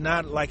shape, it's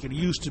not like it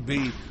used to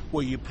be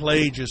where you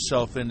played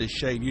yourself into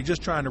shape. You're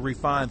just trying to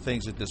refine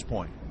things at this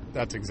point.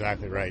 That's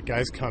exactly right.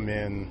 Guys come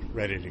in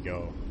ready to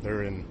go.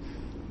 They're in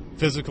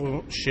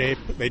physical shape.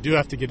 They do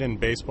have to get in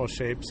baseball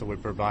shape, so we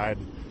provide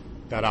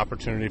that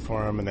opportunity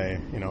for them, and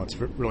it's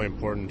really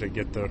important to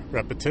get the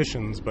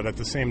repetitions, but at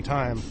the same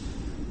time,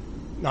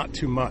 not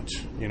too much.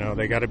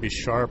 They got to be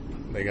sharp.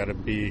 They got to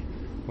be,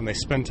 when they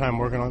spend time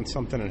working on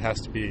something, it has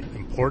to be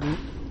important,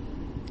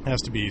 it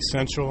has to be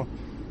essential,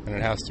 and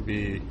it has to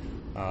be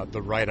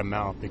the right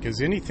amount, because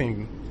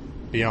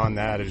anything beyond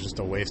that is just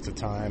a waste of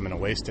time and a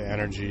waste of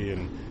energy,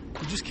 and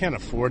you just can't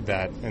afford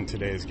that in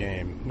today's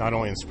game, not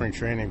only in spring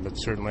training, but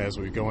certainly as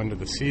we go into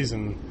the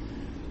season.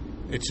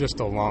 It's just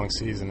a long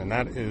season, and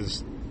that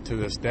is, to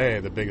this day,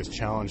 the biggest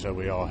challenge that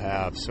we all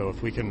have. So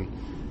if we can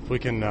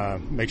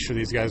make sure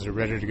these guys are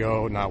ready to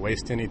go, not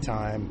waste any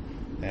time,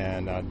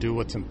 and do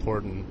what's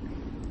important,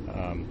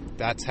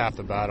 that's half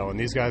the battle. And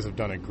these guys have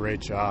done a great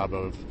job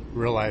of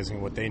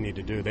realizing what they need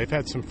to do. They've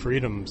had some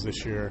freedoms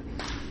this year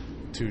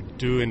to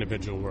do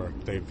individual work.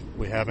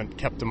 We haven't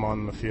kept them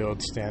on the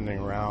field standing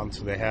around,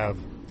 so they have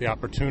the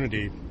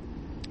opportunity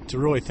to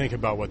really think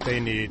about what they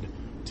need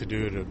to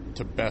do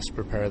to best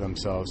prepare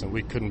themselves, and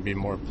we couldn't be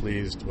more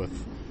pleased with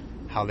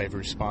how they've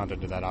responded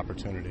to that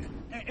opportunity.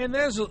 And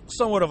there's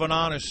somewhat of an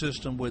honor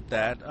system with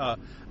that.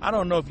 I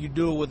don't know if you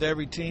do it with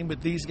every team,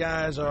 but these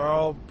guys are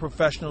all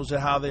professionals at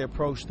how they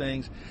approach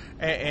things,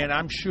 and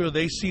I'm sure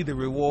they see the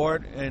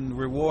reward, and the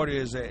reward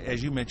is,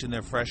 as you mentioned,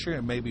 they're fresher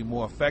and maybe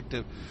more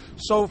effective.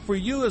 So for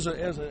you as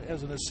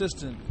an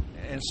assistant,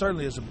 and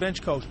certainly as a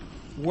bench coach,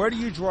 where do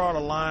you draw the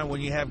line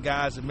when you have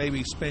guys that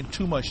maybe spend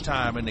too much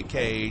time in the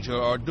cage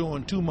or are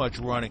doing too much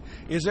running?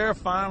 Is there a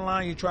fine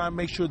line you try and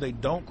make sure they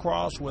don't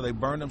cross where they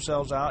burn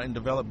themselves out and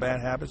develop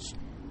bad habits?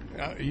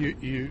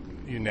 You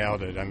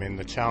nailed it. I mean,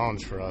 the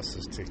challenge for us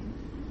is to,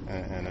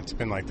 and it's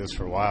been like this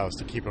for a while, is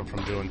to keep them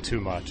from doing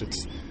too much.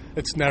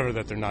 It's never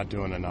that they're not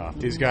doing enough.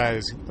 These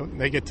guys,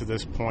 they get to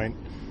this point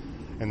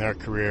in their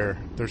career,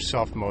 they're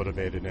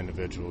self-motivated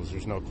individuals.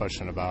 There's no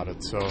question about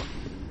it. So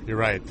you're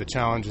right. The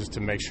challenge is to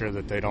make sure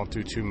that they don't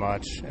do too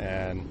much,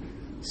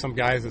 and some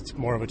guys it's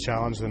more of a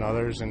challenge than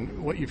others.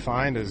 And what you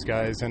find is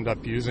guys end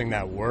up using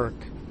that work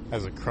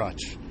as a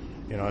crutch,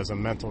 as a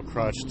mental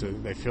crutch.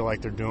 They feel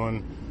like they're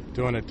doing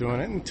it,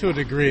 and to a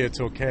degree it's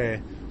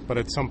okay, but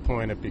at some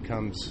point it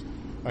becomes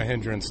a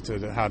hindrance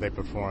to how they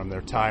perform.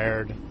 They're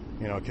tired,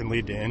 it can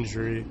lead to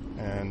injury,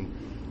 and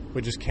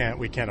we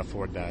can't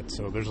afford that.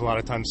 So there's a lot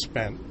of time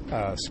spent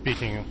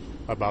speaking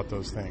about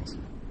those things.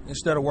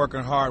 Instead of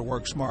working hard,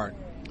 work smart.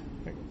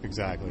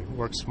 Exactly.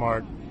 Work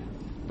smart.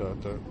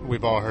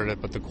 We've all heard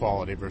it, but the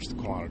quality versus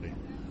the quantity.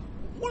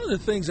 One of the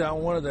things I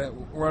wanted to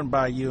run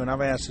by you, and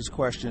I've asked this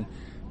question,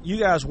 you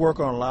guys work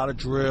on a lot of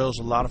drills,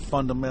 a lot of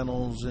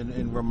fundamentals,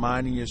 and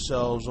reminding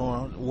yourselves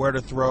on where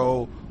to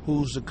throw,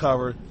 who's to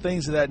cover,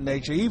 things of that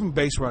nature, even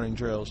base running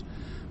drills.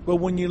 But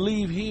when you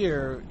leave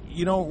here,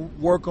 you don't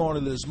work on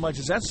it as much.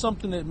 Is that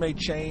something that may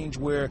change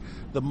where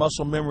the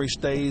muscle memory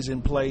stays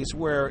in place,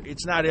 where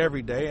it's not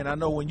every day? And I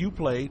know when you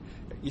played,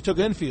 you took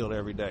infield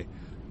every day.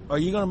 Are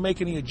you going to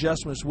make any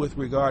adjustments with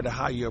regard to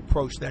how you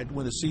approach that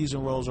when the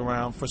season rolls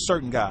around for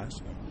certain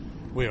guys?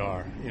 We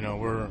are.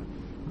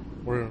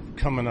 We're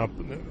coming up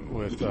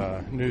with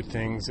new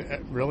things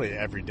really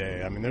every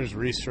day. I mean, there's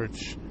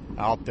research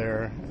out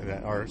there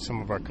that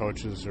some of our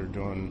coaches are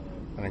doing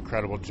an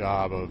incredible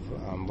job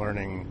of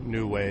learning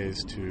new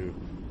ways to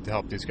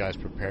help these guys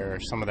prepare.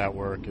 Some of that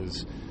work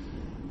is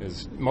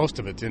most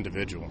of it's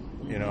individual,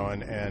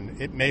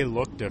 and it may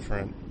look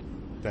different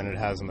than it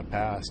has in the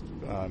past,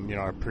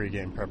 our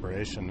pregame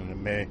preparation, and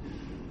it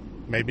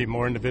may be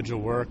more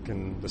individual work,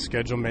 and the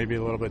schedule may be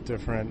a little bit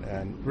different,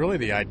 and really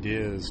the idea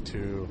is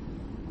to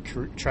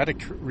try to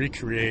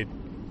recreate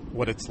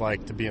what it's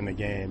like to be in the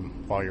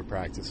game while you're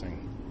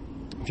practicing.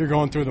 If you're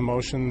going through the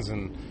motions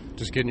and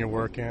just getting your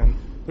work in,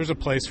 there's a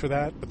place for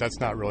that, but that's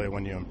not really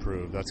when you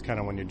improve. That's kind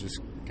of when you just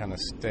kind of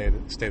stay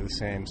the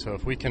same. So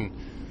if we can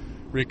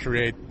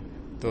recreate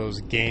those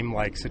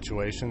game-like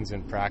situations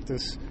in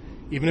practice,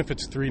 even if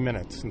it's 3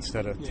 minutes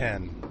instead of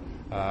 10,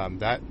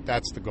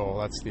 that's the goal,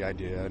 that's the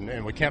idea.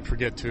 And we can't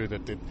forget, too,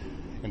 that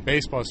in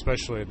baseball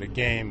especially, the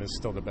game is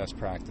still the best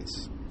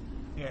practice.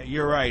 Yeah,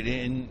 you're right.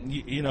 And,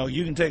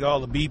 you can take all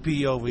the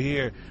BP over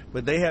here,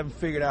 but they haven't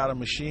figured out a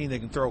machine that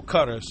can throw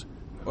cutters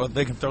or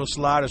they can throw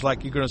sliders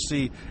like you're going to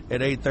see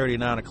at 8:30,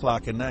 9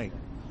 o'clock at night.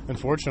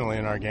 Unfortunately,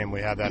 in our game,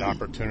 we have that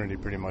opportunity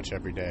pretty much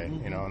every day.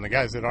 And the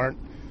guys that aren't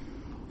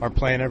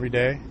playing every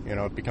day,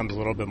 it becomes a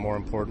little bit more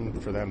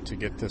important for them to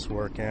get this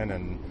work in.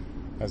 And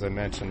as I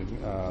mentioned,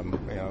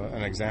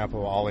 an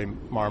example, Ollie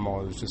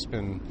Marmol has just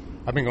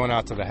I've been going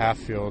out to the half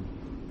field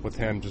with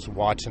him, just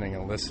watching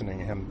and listening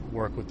to him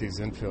work with these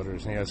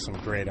infielders, and he has some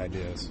great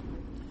ideas.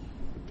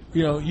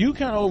 You know, you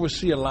kind of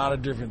oversee a lot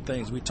of different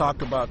things. We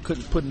talked about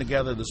putting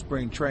together the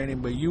spring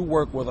training, but you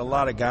work with a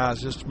lot of guys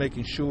just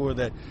making sure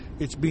that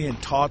it's being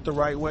taught the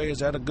right way. Is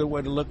that a good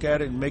way to look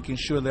at it, and making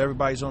sure that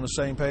everybody's on the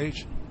same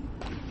page?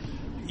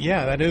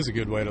 Yeah, that is a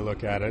good way to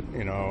look at it.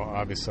 You know,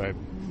 obviously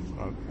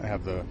I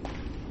have the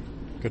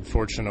good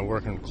fortune of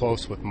working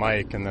close with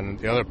Mike, and then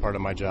the other part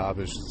of my job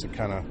is just to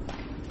kind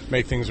of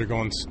make things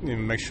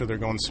make sure they're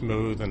going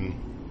smooth, and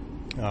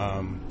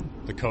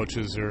the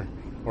coaches are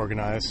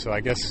organized. So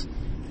I guess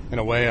in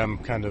a way I'm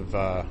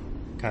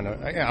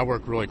I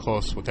work really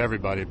close with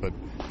everybody, but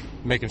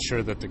making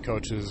sure that the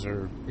coaches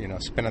are, you know,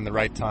 spending the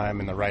right time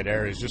in the right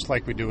areas, just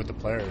like we do with the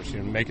players. You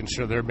know, making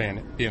sure they're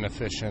being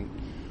efficient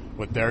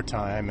with their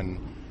time,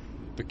 and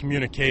the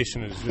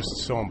communication is just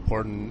so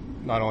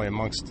important, not only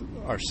amongst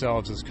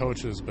ourselves as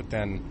coaches, but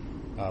then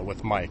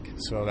with Mike.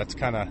 So that's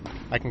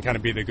I can kind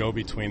of be the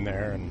go-between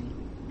there,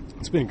 and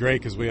it's been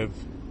great because we have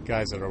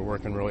guys that are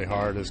working really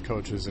hard as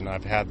coaches, and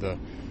I've had the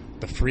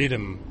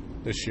freedom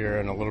this year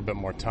and a little bit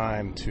more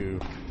time to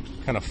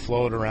kind of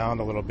float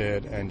around a little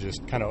bit and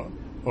just kind of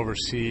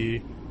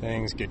oversee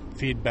things, get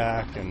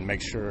feedback, and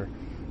make sure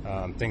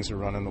things are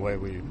running the way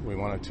we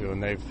want it to.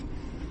 And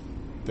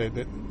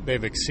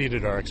they've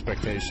exceeded our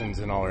expectations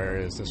in all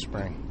areas this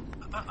spring.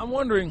 I'm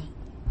wondering,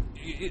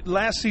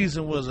 last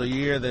season was a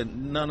year that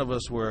none of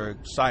us were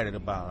excited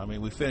about. I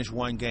mean, we finished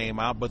one game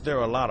out, but there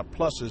are a lot of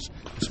pluses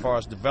as far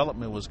as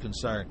development was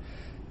concerned.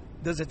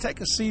 Does it take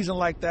a season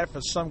like that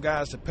for some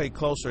guys to pay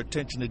closer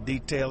attention to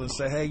detail and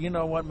say, hey, you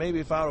know what, maybe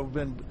if I would have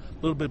been a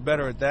little bit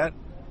better at that,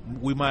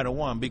 we might have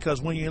won?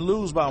 Because when you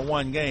lose by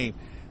one game,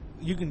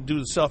 you can do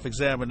the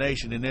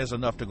self-examination, and there's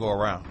enough to go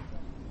around.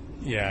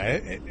 Yeah,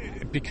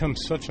 it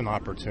becomes such an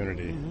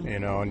opportunity, you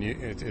know, and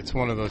it's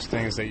one of those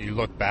things that you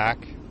look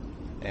back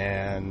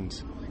and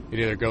it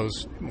either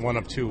goes one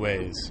of two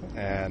ways.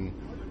 And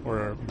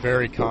we're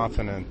very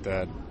confident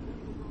that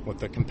with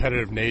the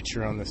competitive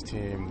nature on this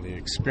team, the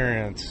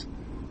experience,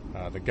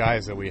 the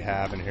guys that we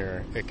have in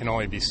here, it can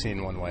only be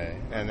seen one way.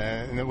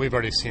 And we've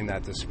already seen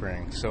that this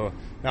spring. So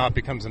now it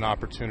becomes an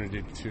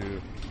opportunity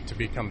to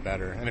become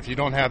better. And if you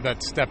don't have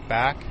that step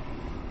back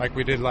like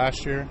we did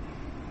last year,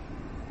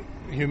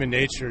 human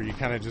nature, you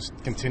kind of just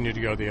continue to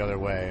go the other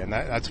way. And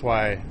that's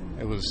why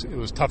it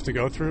was tough to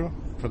go through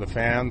for the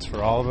fans,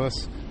 for all of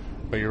us.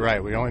 But you're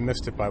right, we only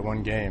missed it by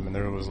one game, and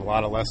there was a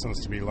lot of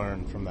lessons to be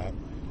learned from that.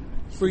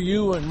 For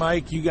you and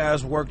Mike, you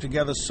guys work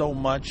together so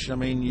much. I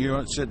mean,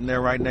 you're sitting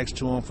there right next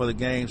to him for the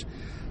games.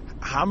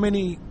 How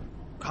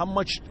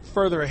much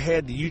further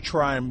ahead do you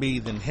try and be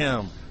than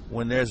him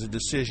when there's a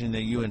decision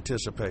that you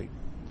anticipate?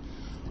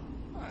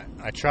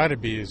 I try to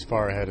be as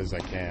far ahead as I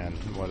can,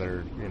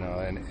 whether, you know,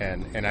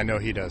 and I know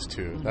he does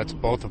too. That's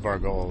both of our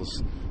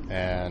goals,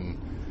 and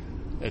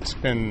it's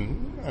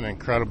been an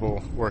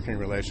incredible working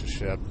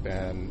relationship,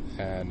 and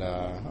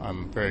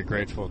I'm very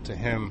grateful to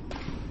him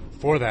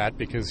for that,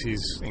 because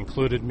he's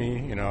included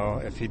me. You know,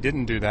 if he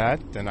didn't do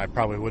that, then I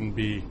probably wouldn't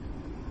be,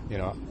 you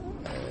know,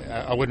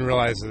 I wouldn't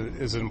realize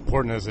as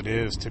important as it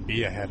is to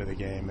be ahead of the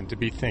game and to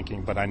be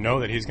thinking, but I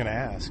know that he's going to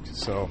ask.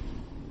 So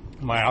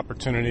my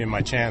opportunity and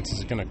my chance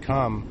is going to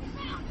come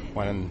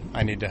when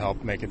I need to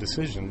help make a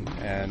decision,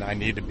 and I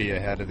need to be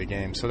ahead of the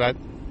game. So that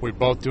we're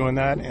both doing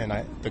that, and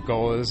the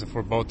goal is, if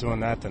we're both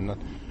doing that, then,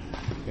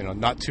 you know,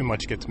 not too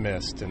much gets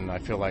missed, and I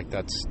feel like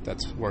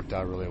that's worked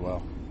out really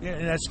well. Yeah,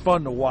 and that's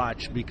fun to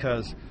watch,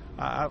 because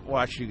I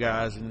watch you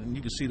guys, and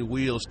you can see the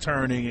wheels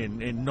turning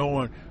and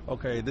knowing,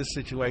 okay, this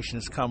situation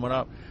is coming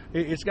up.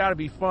 It's got to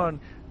be fun.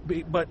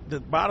 But the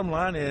bottom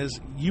line is,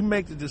 you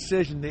make the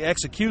decision, the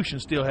execution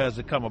still has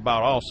to come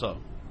about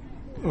also.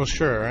 Well,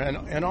 sure.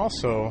 And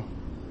also,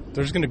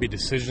 there's going to be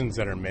decisions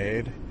that are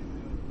made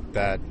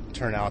that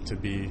turn out to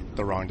be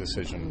the wrong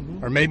decision,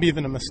 or maybe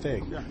even a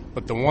mistake. Yeah.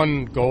 But the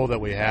one goal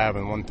that we have,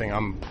 and one thing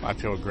I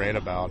feel great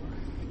about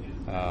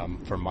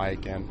for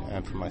Mike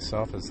and for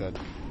myself, is that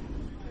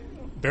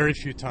very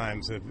few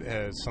times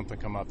has something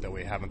come up that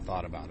we haven't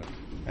thought about it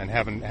and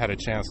haven't had a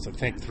chance to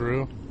think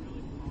through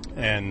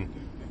and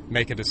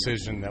make a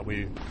decision that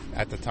we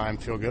at the time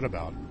feel good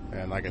about.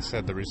 And like I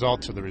said, the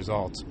results are the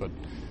results, but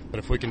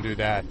if we can do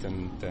that,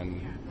 then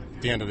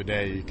at the end of the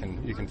day, you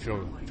can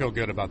feel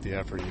good about the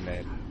effort you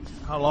made.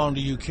 How long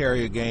do you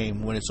carry a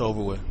game when it's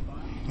over with?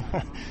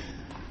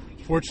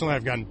 Fortunately,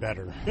 I've gotten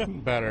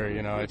better.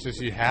 You know, it's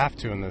just you have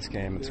to in this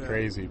game. It's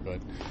crazy,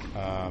 but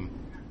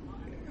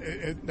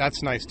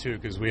that's nice too,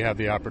 because we have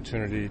the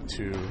opportunity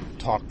to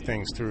talk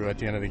things through at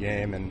the end of the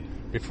game,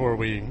 and before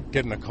we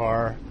get in the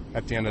car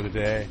at the end of the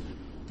day,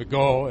 the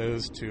goal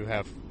is to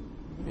have,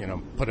 you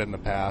know, put it in the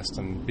past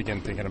and begin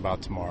thinking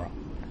about tomorrow.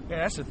 Yeah,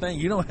 that's the thing.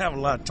 You don't have a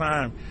lot of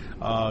time.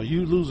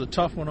 You lose a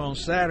tough one on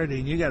Saturday,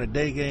 and you got a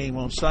day game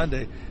on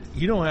Sunday.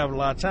 You don't have a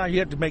lot of time. You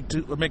have to make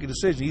a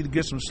decision. Either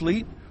get some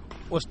sleep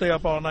or stay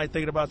up all night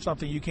thinking about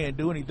something you can't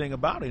do anything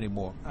about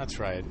anymore. That's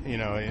right. You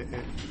know,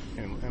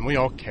 and we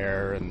all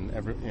care, and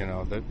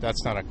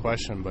that's not a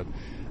question. But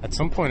at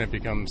some point, it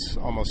becomes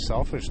almost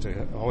selfish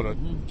to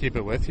keep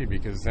it with you,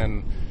 because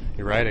then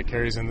you're right, it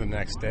carries into the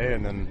next day,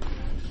 and then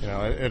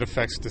it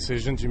affects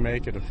decisions you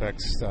make. It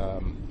affects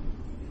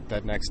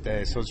that next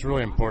day. So it's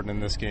really important in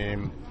this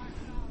game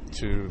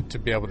to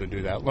be able to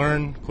do that.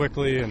 Learn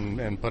quickly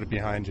and put it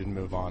behind you and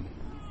move on.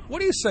 What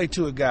do you say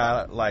to a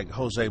guy like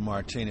Jose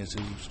Martinez,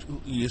 who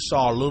you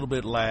saw a little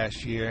bit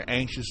last year,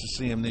 anxious to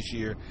see him this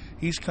year?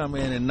 He's come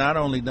in and not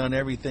only done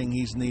everything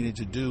he's needed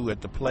to do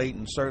at the plate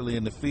and certainly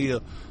in the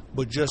field,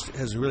 but just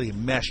has really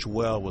meshed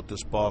well with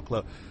this ball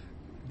club.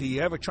 Do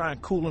you ever try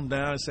and cool him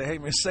down and say, hey,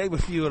 man, save a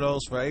few of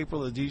those for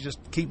April, or do you just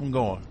keep them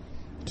going?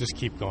 Just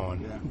keep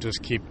going. Yeah.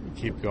 Just keep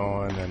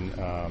going.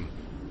 And,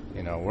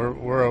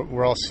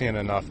 we're all seeing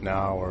enough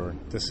now where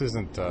this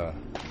isn't a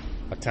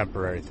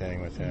temporary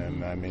thing with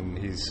him. I mean,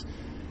 he's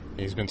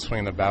been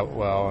swinging the bat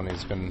well, and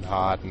he's been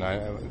hot.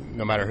 And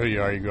no matter who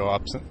you are, you go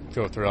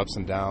through ups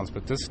and downs.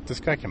 But this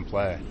guy can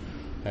play,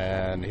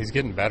 and he's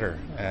getting better,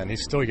 and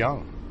he's still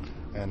young.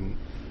 And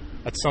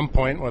at some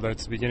point, whether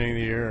it's the beginning of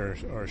the year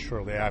or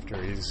shortly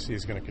after,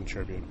 he's going to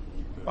contribute.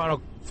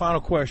 Final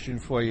question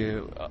for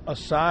you.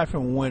 Aside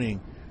from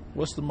winning,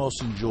 what's the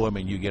most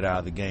enjoyment you get out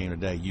of the game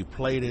today? You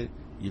played it,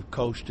 you've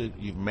coached it,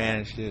 you've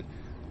managed it.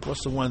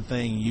 What's the one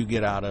thing you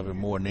get out of it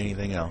more than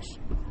anything else?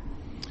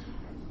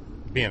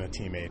 Being a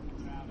teammate,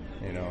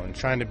 and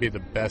trying to be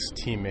the best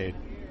teammate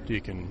you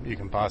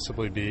can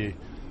possibly be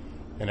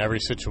in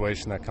every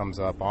situation that comes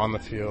up, on the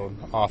field,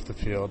 off the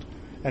field.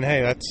 And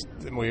hey,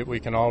 we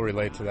can all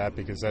relate to that,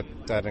 because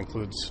that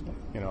includes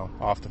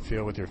off the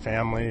field with your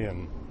family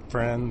and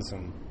friends.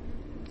 And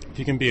if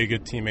you can be a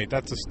good teammate,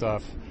 that's the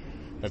stuff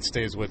that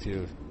stays with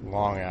you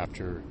long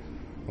after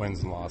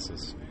wins and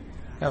losses.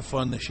 Have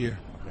fun this year.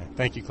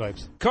 Thank you,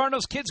 Claves.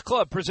 Cardinals Kids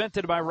Club,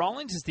 presented by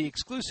Rawlings, is the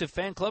exclusive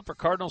fan club for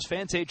Cardinals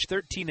fans age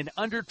 13 and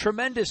under.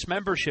 Tremendous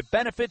membership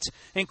benefits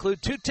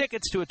include 2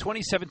 tickets to a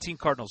 2017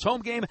 Cardinals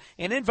home game,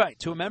 an invite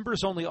to a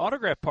members-only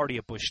autograph party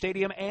at Busch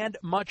Stadium, and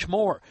much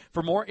more.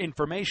 For more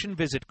information,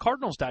 visit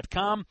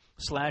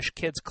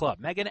cardinals.com/kidsclub.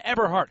 Megan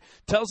Eberhardt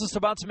tells us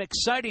about some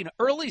exciting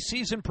early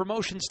season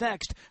promotions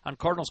next on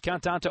Cardinals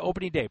Countdown to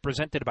Opening Day,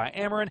 presented by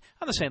Ameren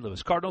on the St.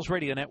 Louis Cardinals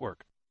Radio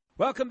Network.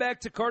 Welcome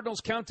back to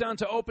Cardinals Countdown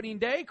to Opening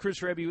Day.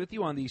 Chris Rebby with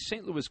you on the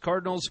St. Louis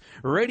Cardinals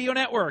Radio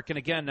Network. And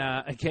again,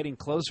 getting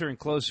closer and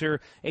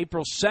closer.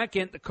 April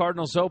 2nd, the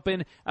Cardinals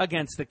open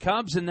against the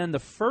Cubs. And then the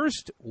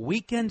first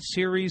weekend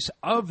series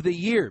of the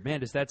year. Man,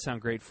 does that sound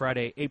great.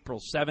 Friday,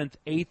 April 7th,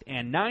 8th,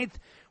 and 9th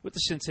with the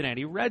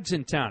Cincinnati Reds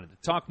in town. And to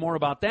talk more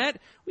about that,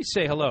 we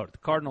say hello to the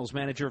Cardinals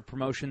Manager of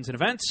Promotions and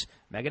Events,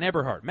 Megan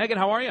Eberhardt. Megan,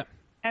 how are you?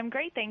 I'm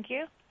great, thank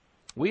you.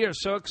 We are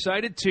so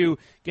excited to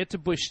get to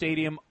Busch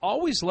Stadium.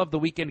 Always love the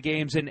weekend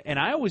games, and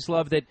I always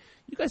love that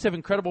you guys have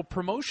incredible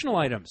promotional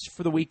items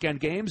for the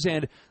weekend games,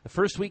 and the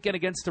first weekend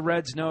against the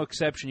Reds, no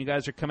exception. You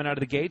guys are coming out of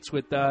the gates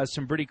with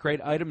some pretty great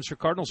items for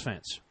Cardinals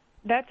fans.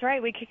 That's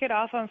right. We kick it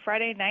off on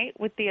Friday night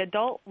with the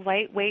adult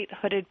lightweight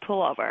hooded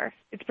pullover.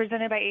 It's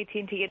presented by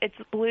AT&T. It's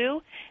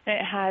blue, and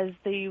it has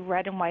the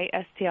red and white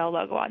STL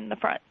logo on the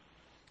front.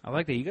 I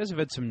like that. You guys have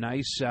had some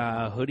nice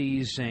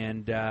hoodies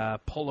and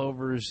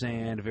pullovers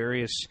and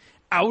various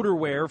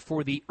outerwear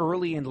for the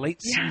early and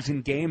late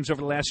season games over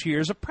the last few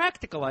years. A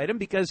practical item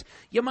because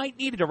you might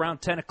need it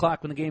around 10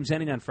 o'clock when the game's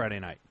ending on Friday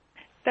night.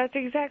 That's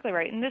exactly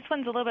right. And this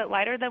one's a little bit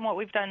lighter than what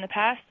we've done in the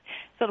past,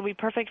 so it'll be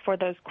perfect for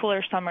those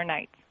cooler summer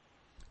nights.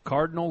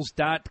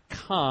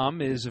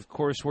 Cardinals.com is, of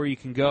course, where you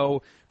can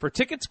go for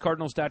tickets.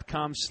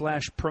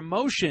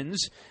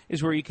 Cardinals.com/promotions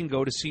is where you can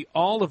go to see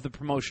all of the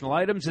promotional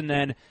items. And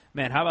then,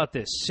 man, how about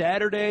this?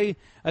 Saturday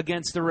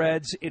against the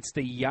Reds, it's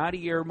the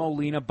Yadier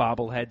Molina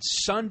bobblehead.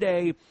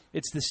 Sunday,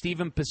 it's the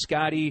Stephen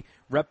Piscotty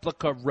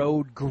replica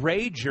road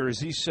gray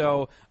jersey.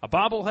 So a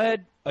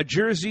bobblehead, a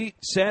jersey,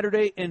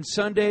 Saturday and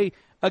Sunday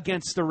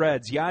against the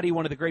Reds. Yadi,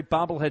 one of the great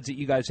bobbleheads that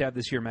you guys have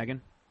this year,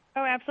 Megan.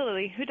 Oh,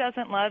 absolutely. Who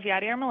doesn't love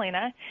Yadier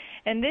Molina?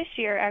 And this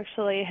year,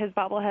 actually, his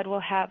bobblehead will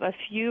have a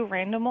few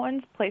random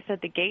ones placed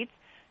at the gates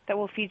that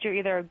will feature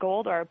either a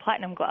gold or a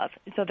platinum glove.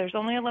 So there's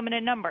only a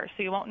limited number,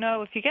 so you won't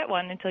know if you get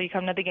one until you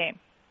come to the game.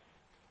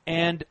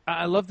 And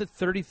I love that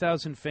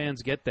 30,000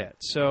 fans get that.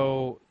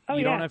 So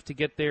you don't have to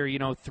get there,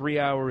 3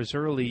 hours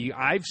early.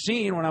 I've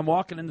seen when I'm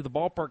walking into the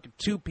ballpark at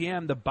 2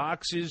 p.m. the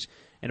boxes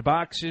and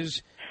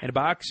boxes and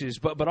boxes.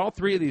 But all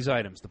three of these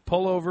items, the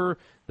pullover,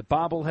 the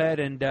bobblehead,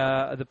 and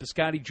the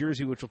Piscotty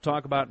jersey, which we'll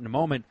talk about in a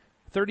moment,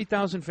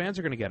 30,000 fans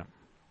are going to get them.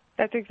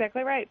 That's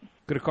exactly right.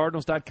 Go to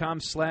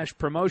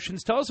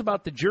Cardinals.com/promotions. Tell us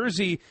about the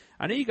jersey.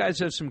 I know you guys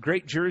have some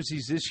great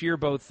jerseys this year,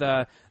 both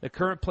the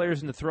current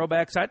players and the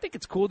throwbacks. I think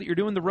it's cool that you're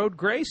doing the road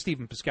gray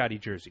Stephen Piscotty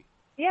jersey.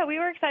 Yeah, we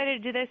were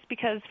excited to do this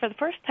because for the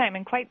first time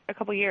in quite a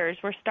couple years,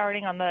 we're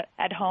starting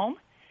at home.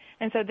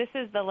 And so this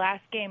is the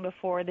last game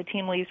before the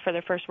team leaves for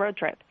their first road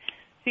trip.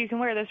 So you can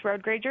wear this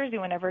road gray jersey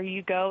whenever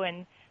you go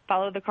and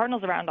follow the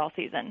Cardinals around all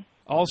season.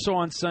 Also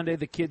on Sunday,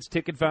 the kids'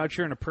 ticket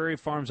voucher and a Prairie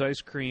Farms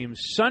ice cream.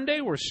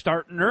 Sunday, we're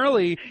starting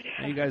early.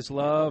 And you guys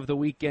love the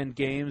weekend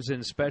games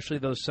and especially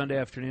those Sunday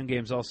afternoon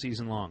games all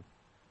season long.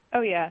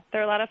 Oh, yeah.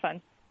 They're a lot of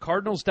fun.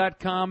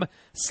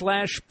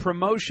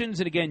 cardinals.com/promotions.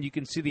 And again, you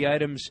can see the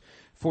items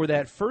for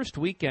that first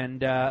weekend,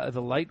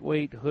 the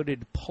lightweight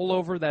hooded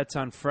pullover. That's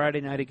on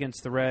Friday night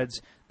against the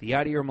Reds. The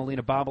Yadier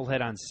Molina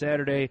bobblehead on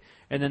Saturday.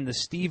 And then the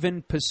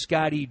Stephen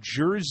Piscotty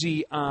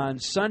jersey on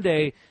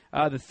Sunday.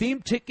 The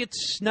theme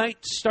tickets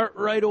night start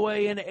right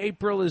away in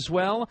April as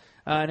well.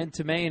 And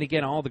into May. And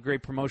again, all the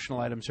great promotional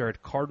items are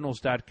at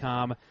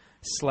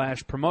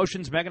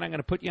cardinals.com/promotions. Megan, I'm going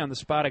to put you on the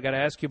spot. I got to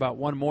ask you about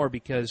one more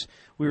because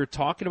we were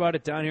talking about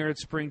it down here at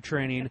spring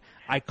training.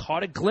 I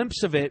caught a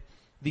glimpse of it.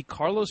 The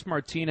Carlos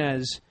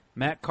Martinez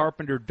Matt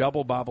Carpenter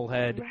double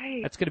bobblehead. Right.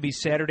 That's going to be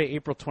Saturday,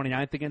 April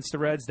 29th against the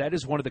Reds. That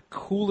is one of the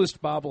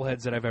coolest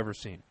bobbleheads that I've ever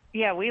seen.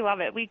 Yeah, we love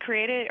it. We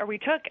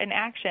took an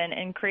action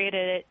and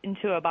created it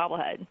into a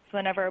bobblehead. So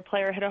whenever a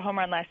player hit a home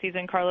run last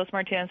season, Carlos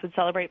Martinez would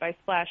celebrate by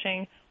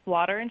splashing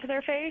water into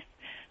their face.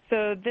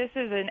 So this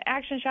is an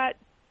action shot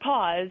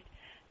paused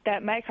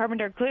that Matt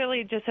Carpenter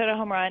clearly just hit a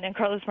home run, and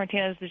Carlos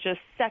Martinez was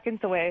just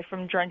seconds away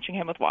from drenching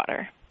him with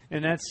water.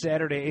 And that's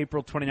Saturday,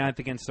 April 29th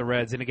against the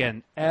Reds. And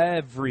again,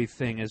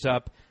 everything is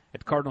up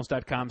at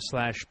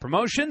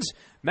cardinals.com/promotions.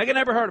 Megan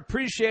Eberhardt,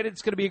 appreciate it.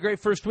 It's going to be a great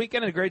first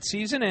weekend and a great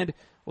season, and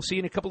we'll see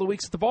you in a couple of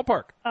weeks at the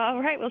ballpark.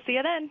 All right, we'll see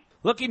you then.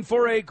 Looking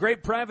for a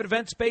great private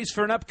event space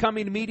for an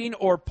upcoming meeting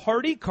or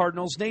party?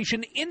 Cardinals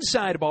Nation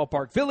inside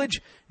Ballpark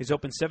Village is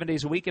open 7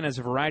 days a week and has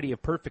a variety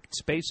of perfect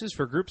spaces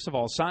for groups of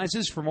all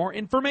sizes. For more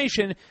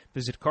information,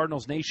 visit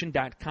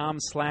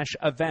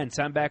cardinalsnation.com/events.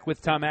 I'm back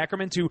with Tom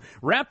Ackerman to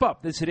wrap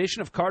up this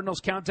edition of Cardinals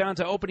Countdown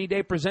to Opening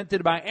Day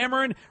presented by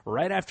Ameren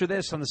right after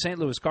this on the St.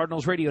 Louis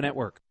Cardinals Radio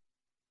Network.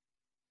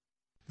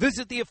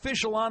 Visit the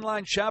official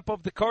online shop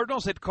of the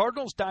Cardinals at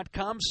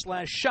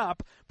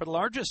cardinals.com/shop for the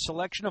largest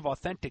selection of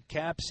authentic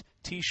caps,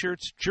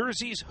 T-shirts,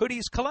 jerseys,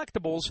 hoodies,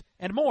 collectibles,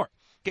 and more.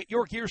 Get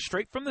your gear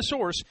straight from the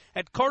source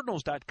at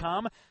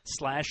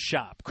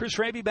cardinals.com/shop. Chris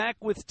Raby back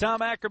with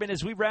Tom Ackerman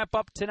as we wrap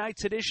up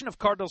tonight's edition of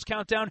Cardinals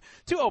Countdown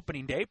to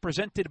Opening Day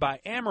presented by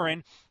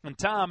Ameren. And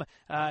Tom,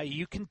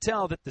 you can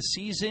tell that the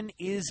season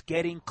is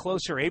getting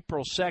closer.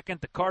 April 2nd,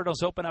 the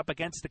Cardinals open up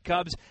against the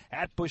Cubs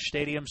at Busch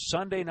Stadium.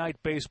 Sunday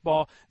night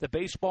baseball. The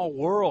baseball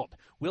world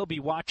will be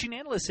watching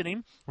and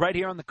listening right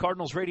here on the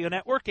Cardinals Radio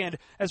Network. And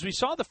as we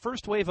saw the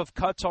first wave of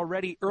cuts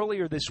already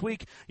earlier this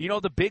week, you know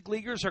the big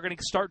leaguers are going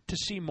to start to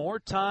see more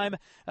time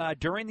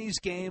during these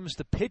games.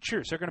 The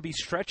pitchers are going to be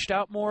stretched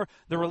out more.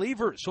 The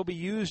relievers will be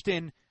used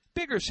in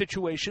bigger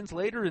situations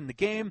later in the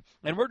game.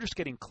 And we're just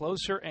getting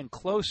closer and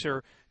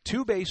closer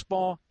to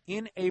baseball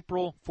in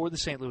April for the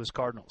St. Louis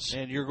Cardinals.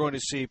 And you're going to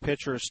see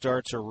pitchers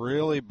start to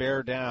really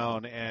bear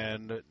down,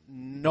 and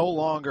no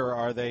longer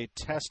are they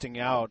testing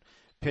out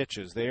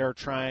pitches. They are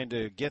trying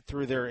to get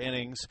through their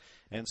innings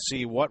and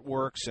see what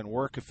works and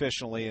work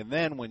efficiently. And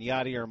then when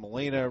Yadier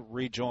Molina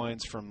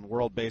rejoins from the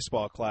World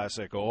Baseball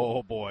Classic,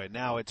 oh boy,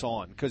 now it's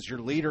on, because your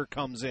leader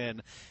comes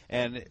in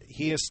and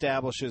he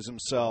establishes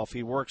himself.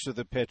 He works with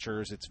the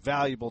pitchers. It's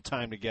valuable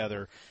time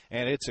together,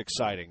 and it's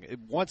exciting.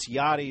 Once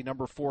Yadi,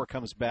 number 4,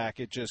 comes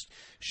back, it just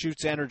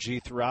shoots energy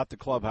throughout the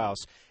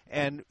clubhouse.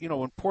 And, you know,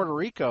 when Puerto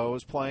Rico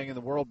was playing in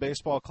the World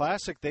Baseball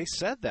Classic, they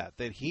said that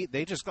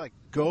they just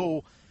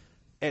go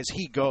as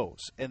he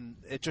goes, and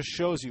it just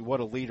shows you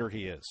what a leader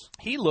he is.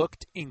 He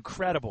looked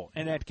incredible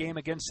in that game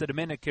against the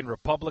Dominican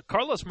Republic.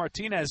 Carlos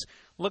Martinez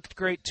looked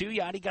great too.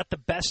 Yadi got the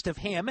best of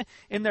him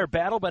in their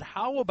battle, but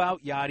how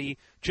about Yadi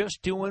just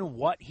doing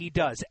what he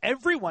does?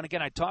 Everyone,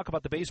 again, I talk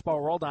about the baseball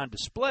world on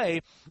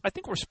display. I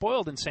think we're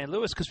spoiled in St.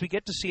 Louis because we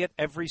get to see it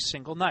every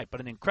single night.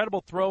 But an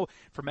incredible throw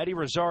from Eddie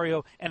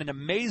Rosario and an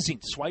amazing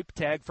swipe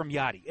tag from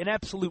Yadi. An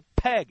absolute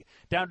peg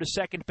down to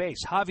second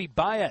base. Javi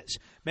Baez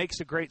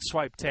makes a great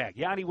swipe tag.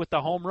 Yadi with the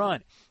home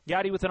run.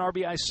 Yadi with an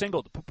RBI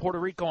single to put Puerto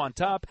Rico on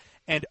top.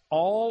 And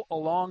all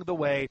along the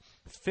way,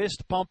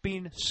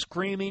 fist-pumping,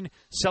 screaming,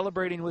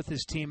 celebrating with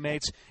his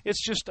teammates.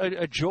 It's just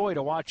a joy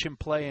to watch him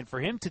play. And for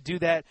him to do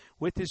that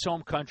with his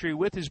home country,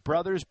 with his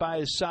brothers by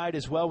his side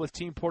as well with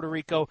Team Puerto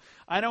Rico,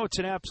 I know it's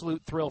an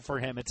absolute thrill for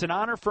him. It's an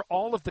honor for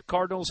all of the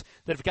Cardinals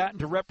that have gotten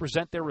to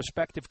represent their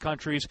respective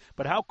countries.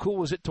 But how cool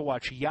was it to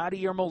watch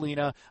Yadier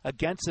Molina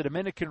against the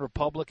Dominican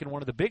Republic in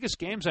one of the biggest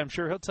games I'm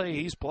sure he'll tell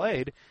you he's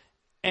played?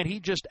 And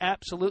he just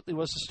absolutely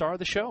was the star of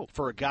the show.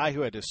 For a guy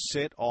who had to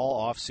sit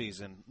all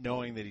offseason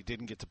knowing that he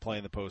didn't get to play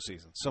in the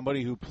postseason,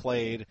 somebody who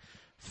played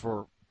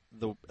for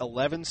the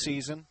 11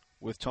 season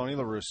with Tony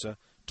La Russa,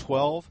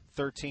 12,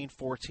 13,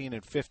 14,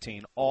 and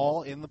 15,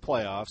 all in the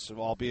playoffs,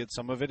 albeit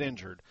some of it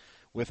injured,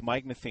 with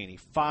Mike Matheny.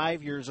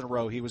 5 years in a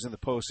row he was in the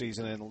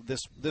postseason, and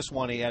this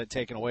one he had it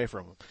taken away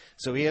from him.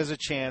 So he has a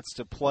chance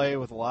to play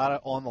with a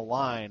lot on the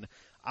line.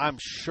 I'm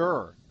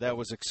sure that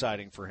was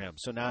exciting for him.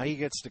 So now he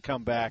gets to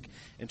come back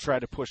and try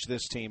to push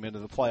this team into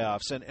the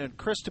playoffs. And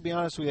Chris, to be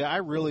honest with you, I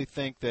really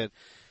think that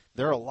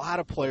there are a lot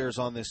of players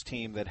on this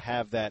team that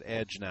have that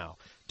edge now.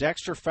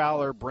 Dexter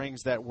Fowler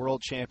brings that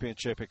world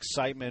championship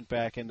excitement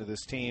back into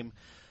this team,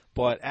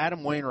 but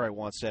Adam Wainwright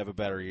wants to have a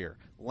better year.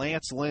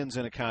 Lance Lynn's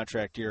in a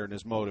contract year and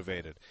is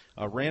motivated.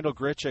 Randall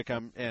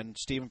Grichuk and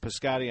Stephen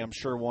Piscotty, I'm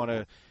sure, want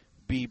to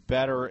be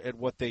better at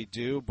what they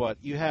do, but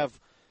you have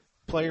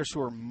players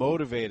who are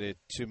motivated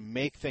to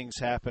make things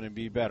happen and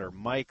be better.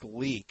 Mike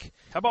Leake.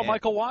 How about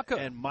Michael Waka?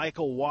 And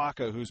Michael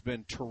Waka, who's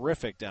been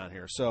terrific down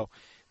here. So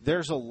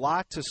there's a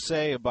lot to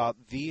say about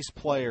these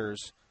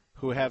players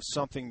who have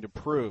something to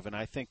prove, and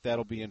I think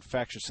that'll be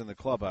infectious in the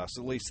clubhouse.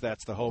 At least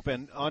that's the hope.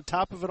 And on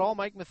top of it all,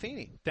 Mike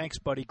Matheny. Thanks,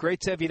 buddy.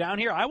 Great to have you down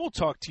here. I will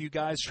talk to you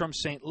guys from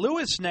St.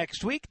 Louis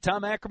next week.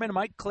 Tom Ackerman and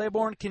Mike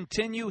Claiborne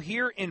continue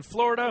here in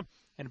Florida.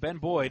 And Ben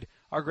Boyd,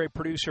 our great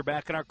producer,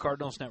 back in our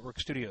Cardinals Network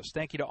studios.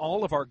 Thank you to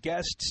all of our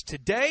guests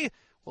today.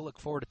 We'll look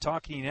forward to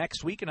talking to you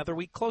next week, another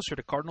week closer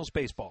to Cardinals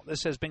baseball.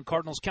 This has been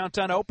Cardinals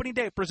Countdown Opening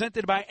Day,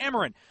 presented by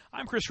Amarin.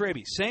 I'm Chris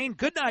Raby, saying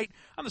good night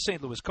on the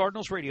St. Louis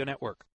Cardinals Radio Network.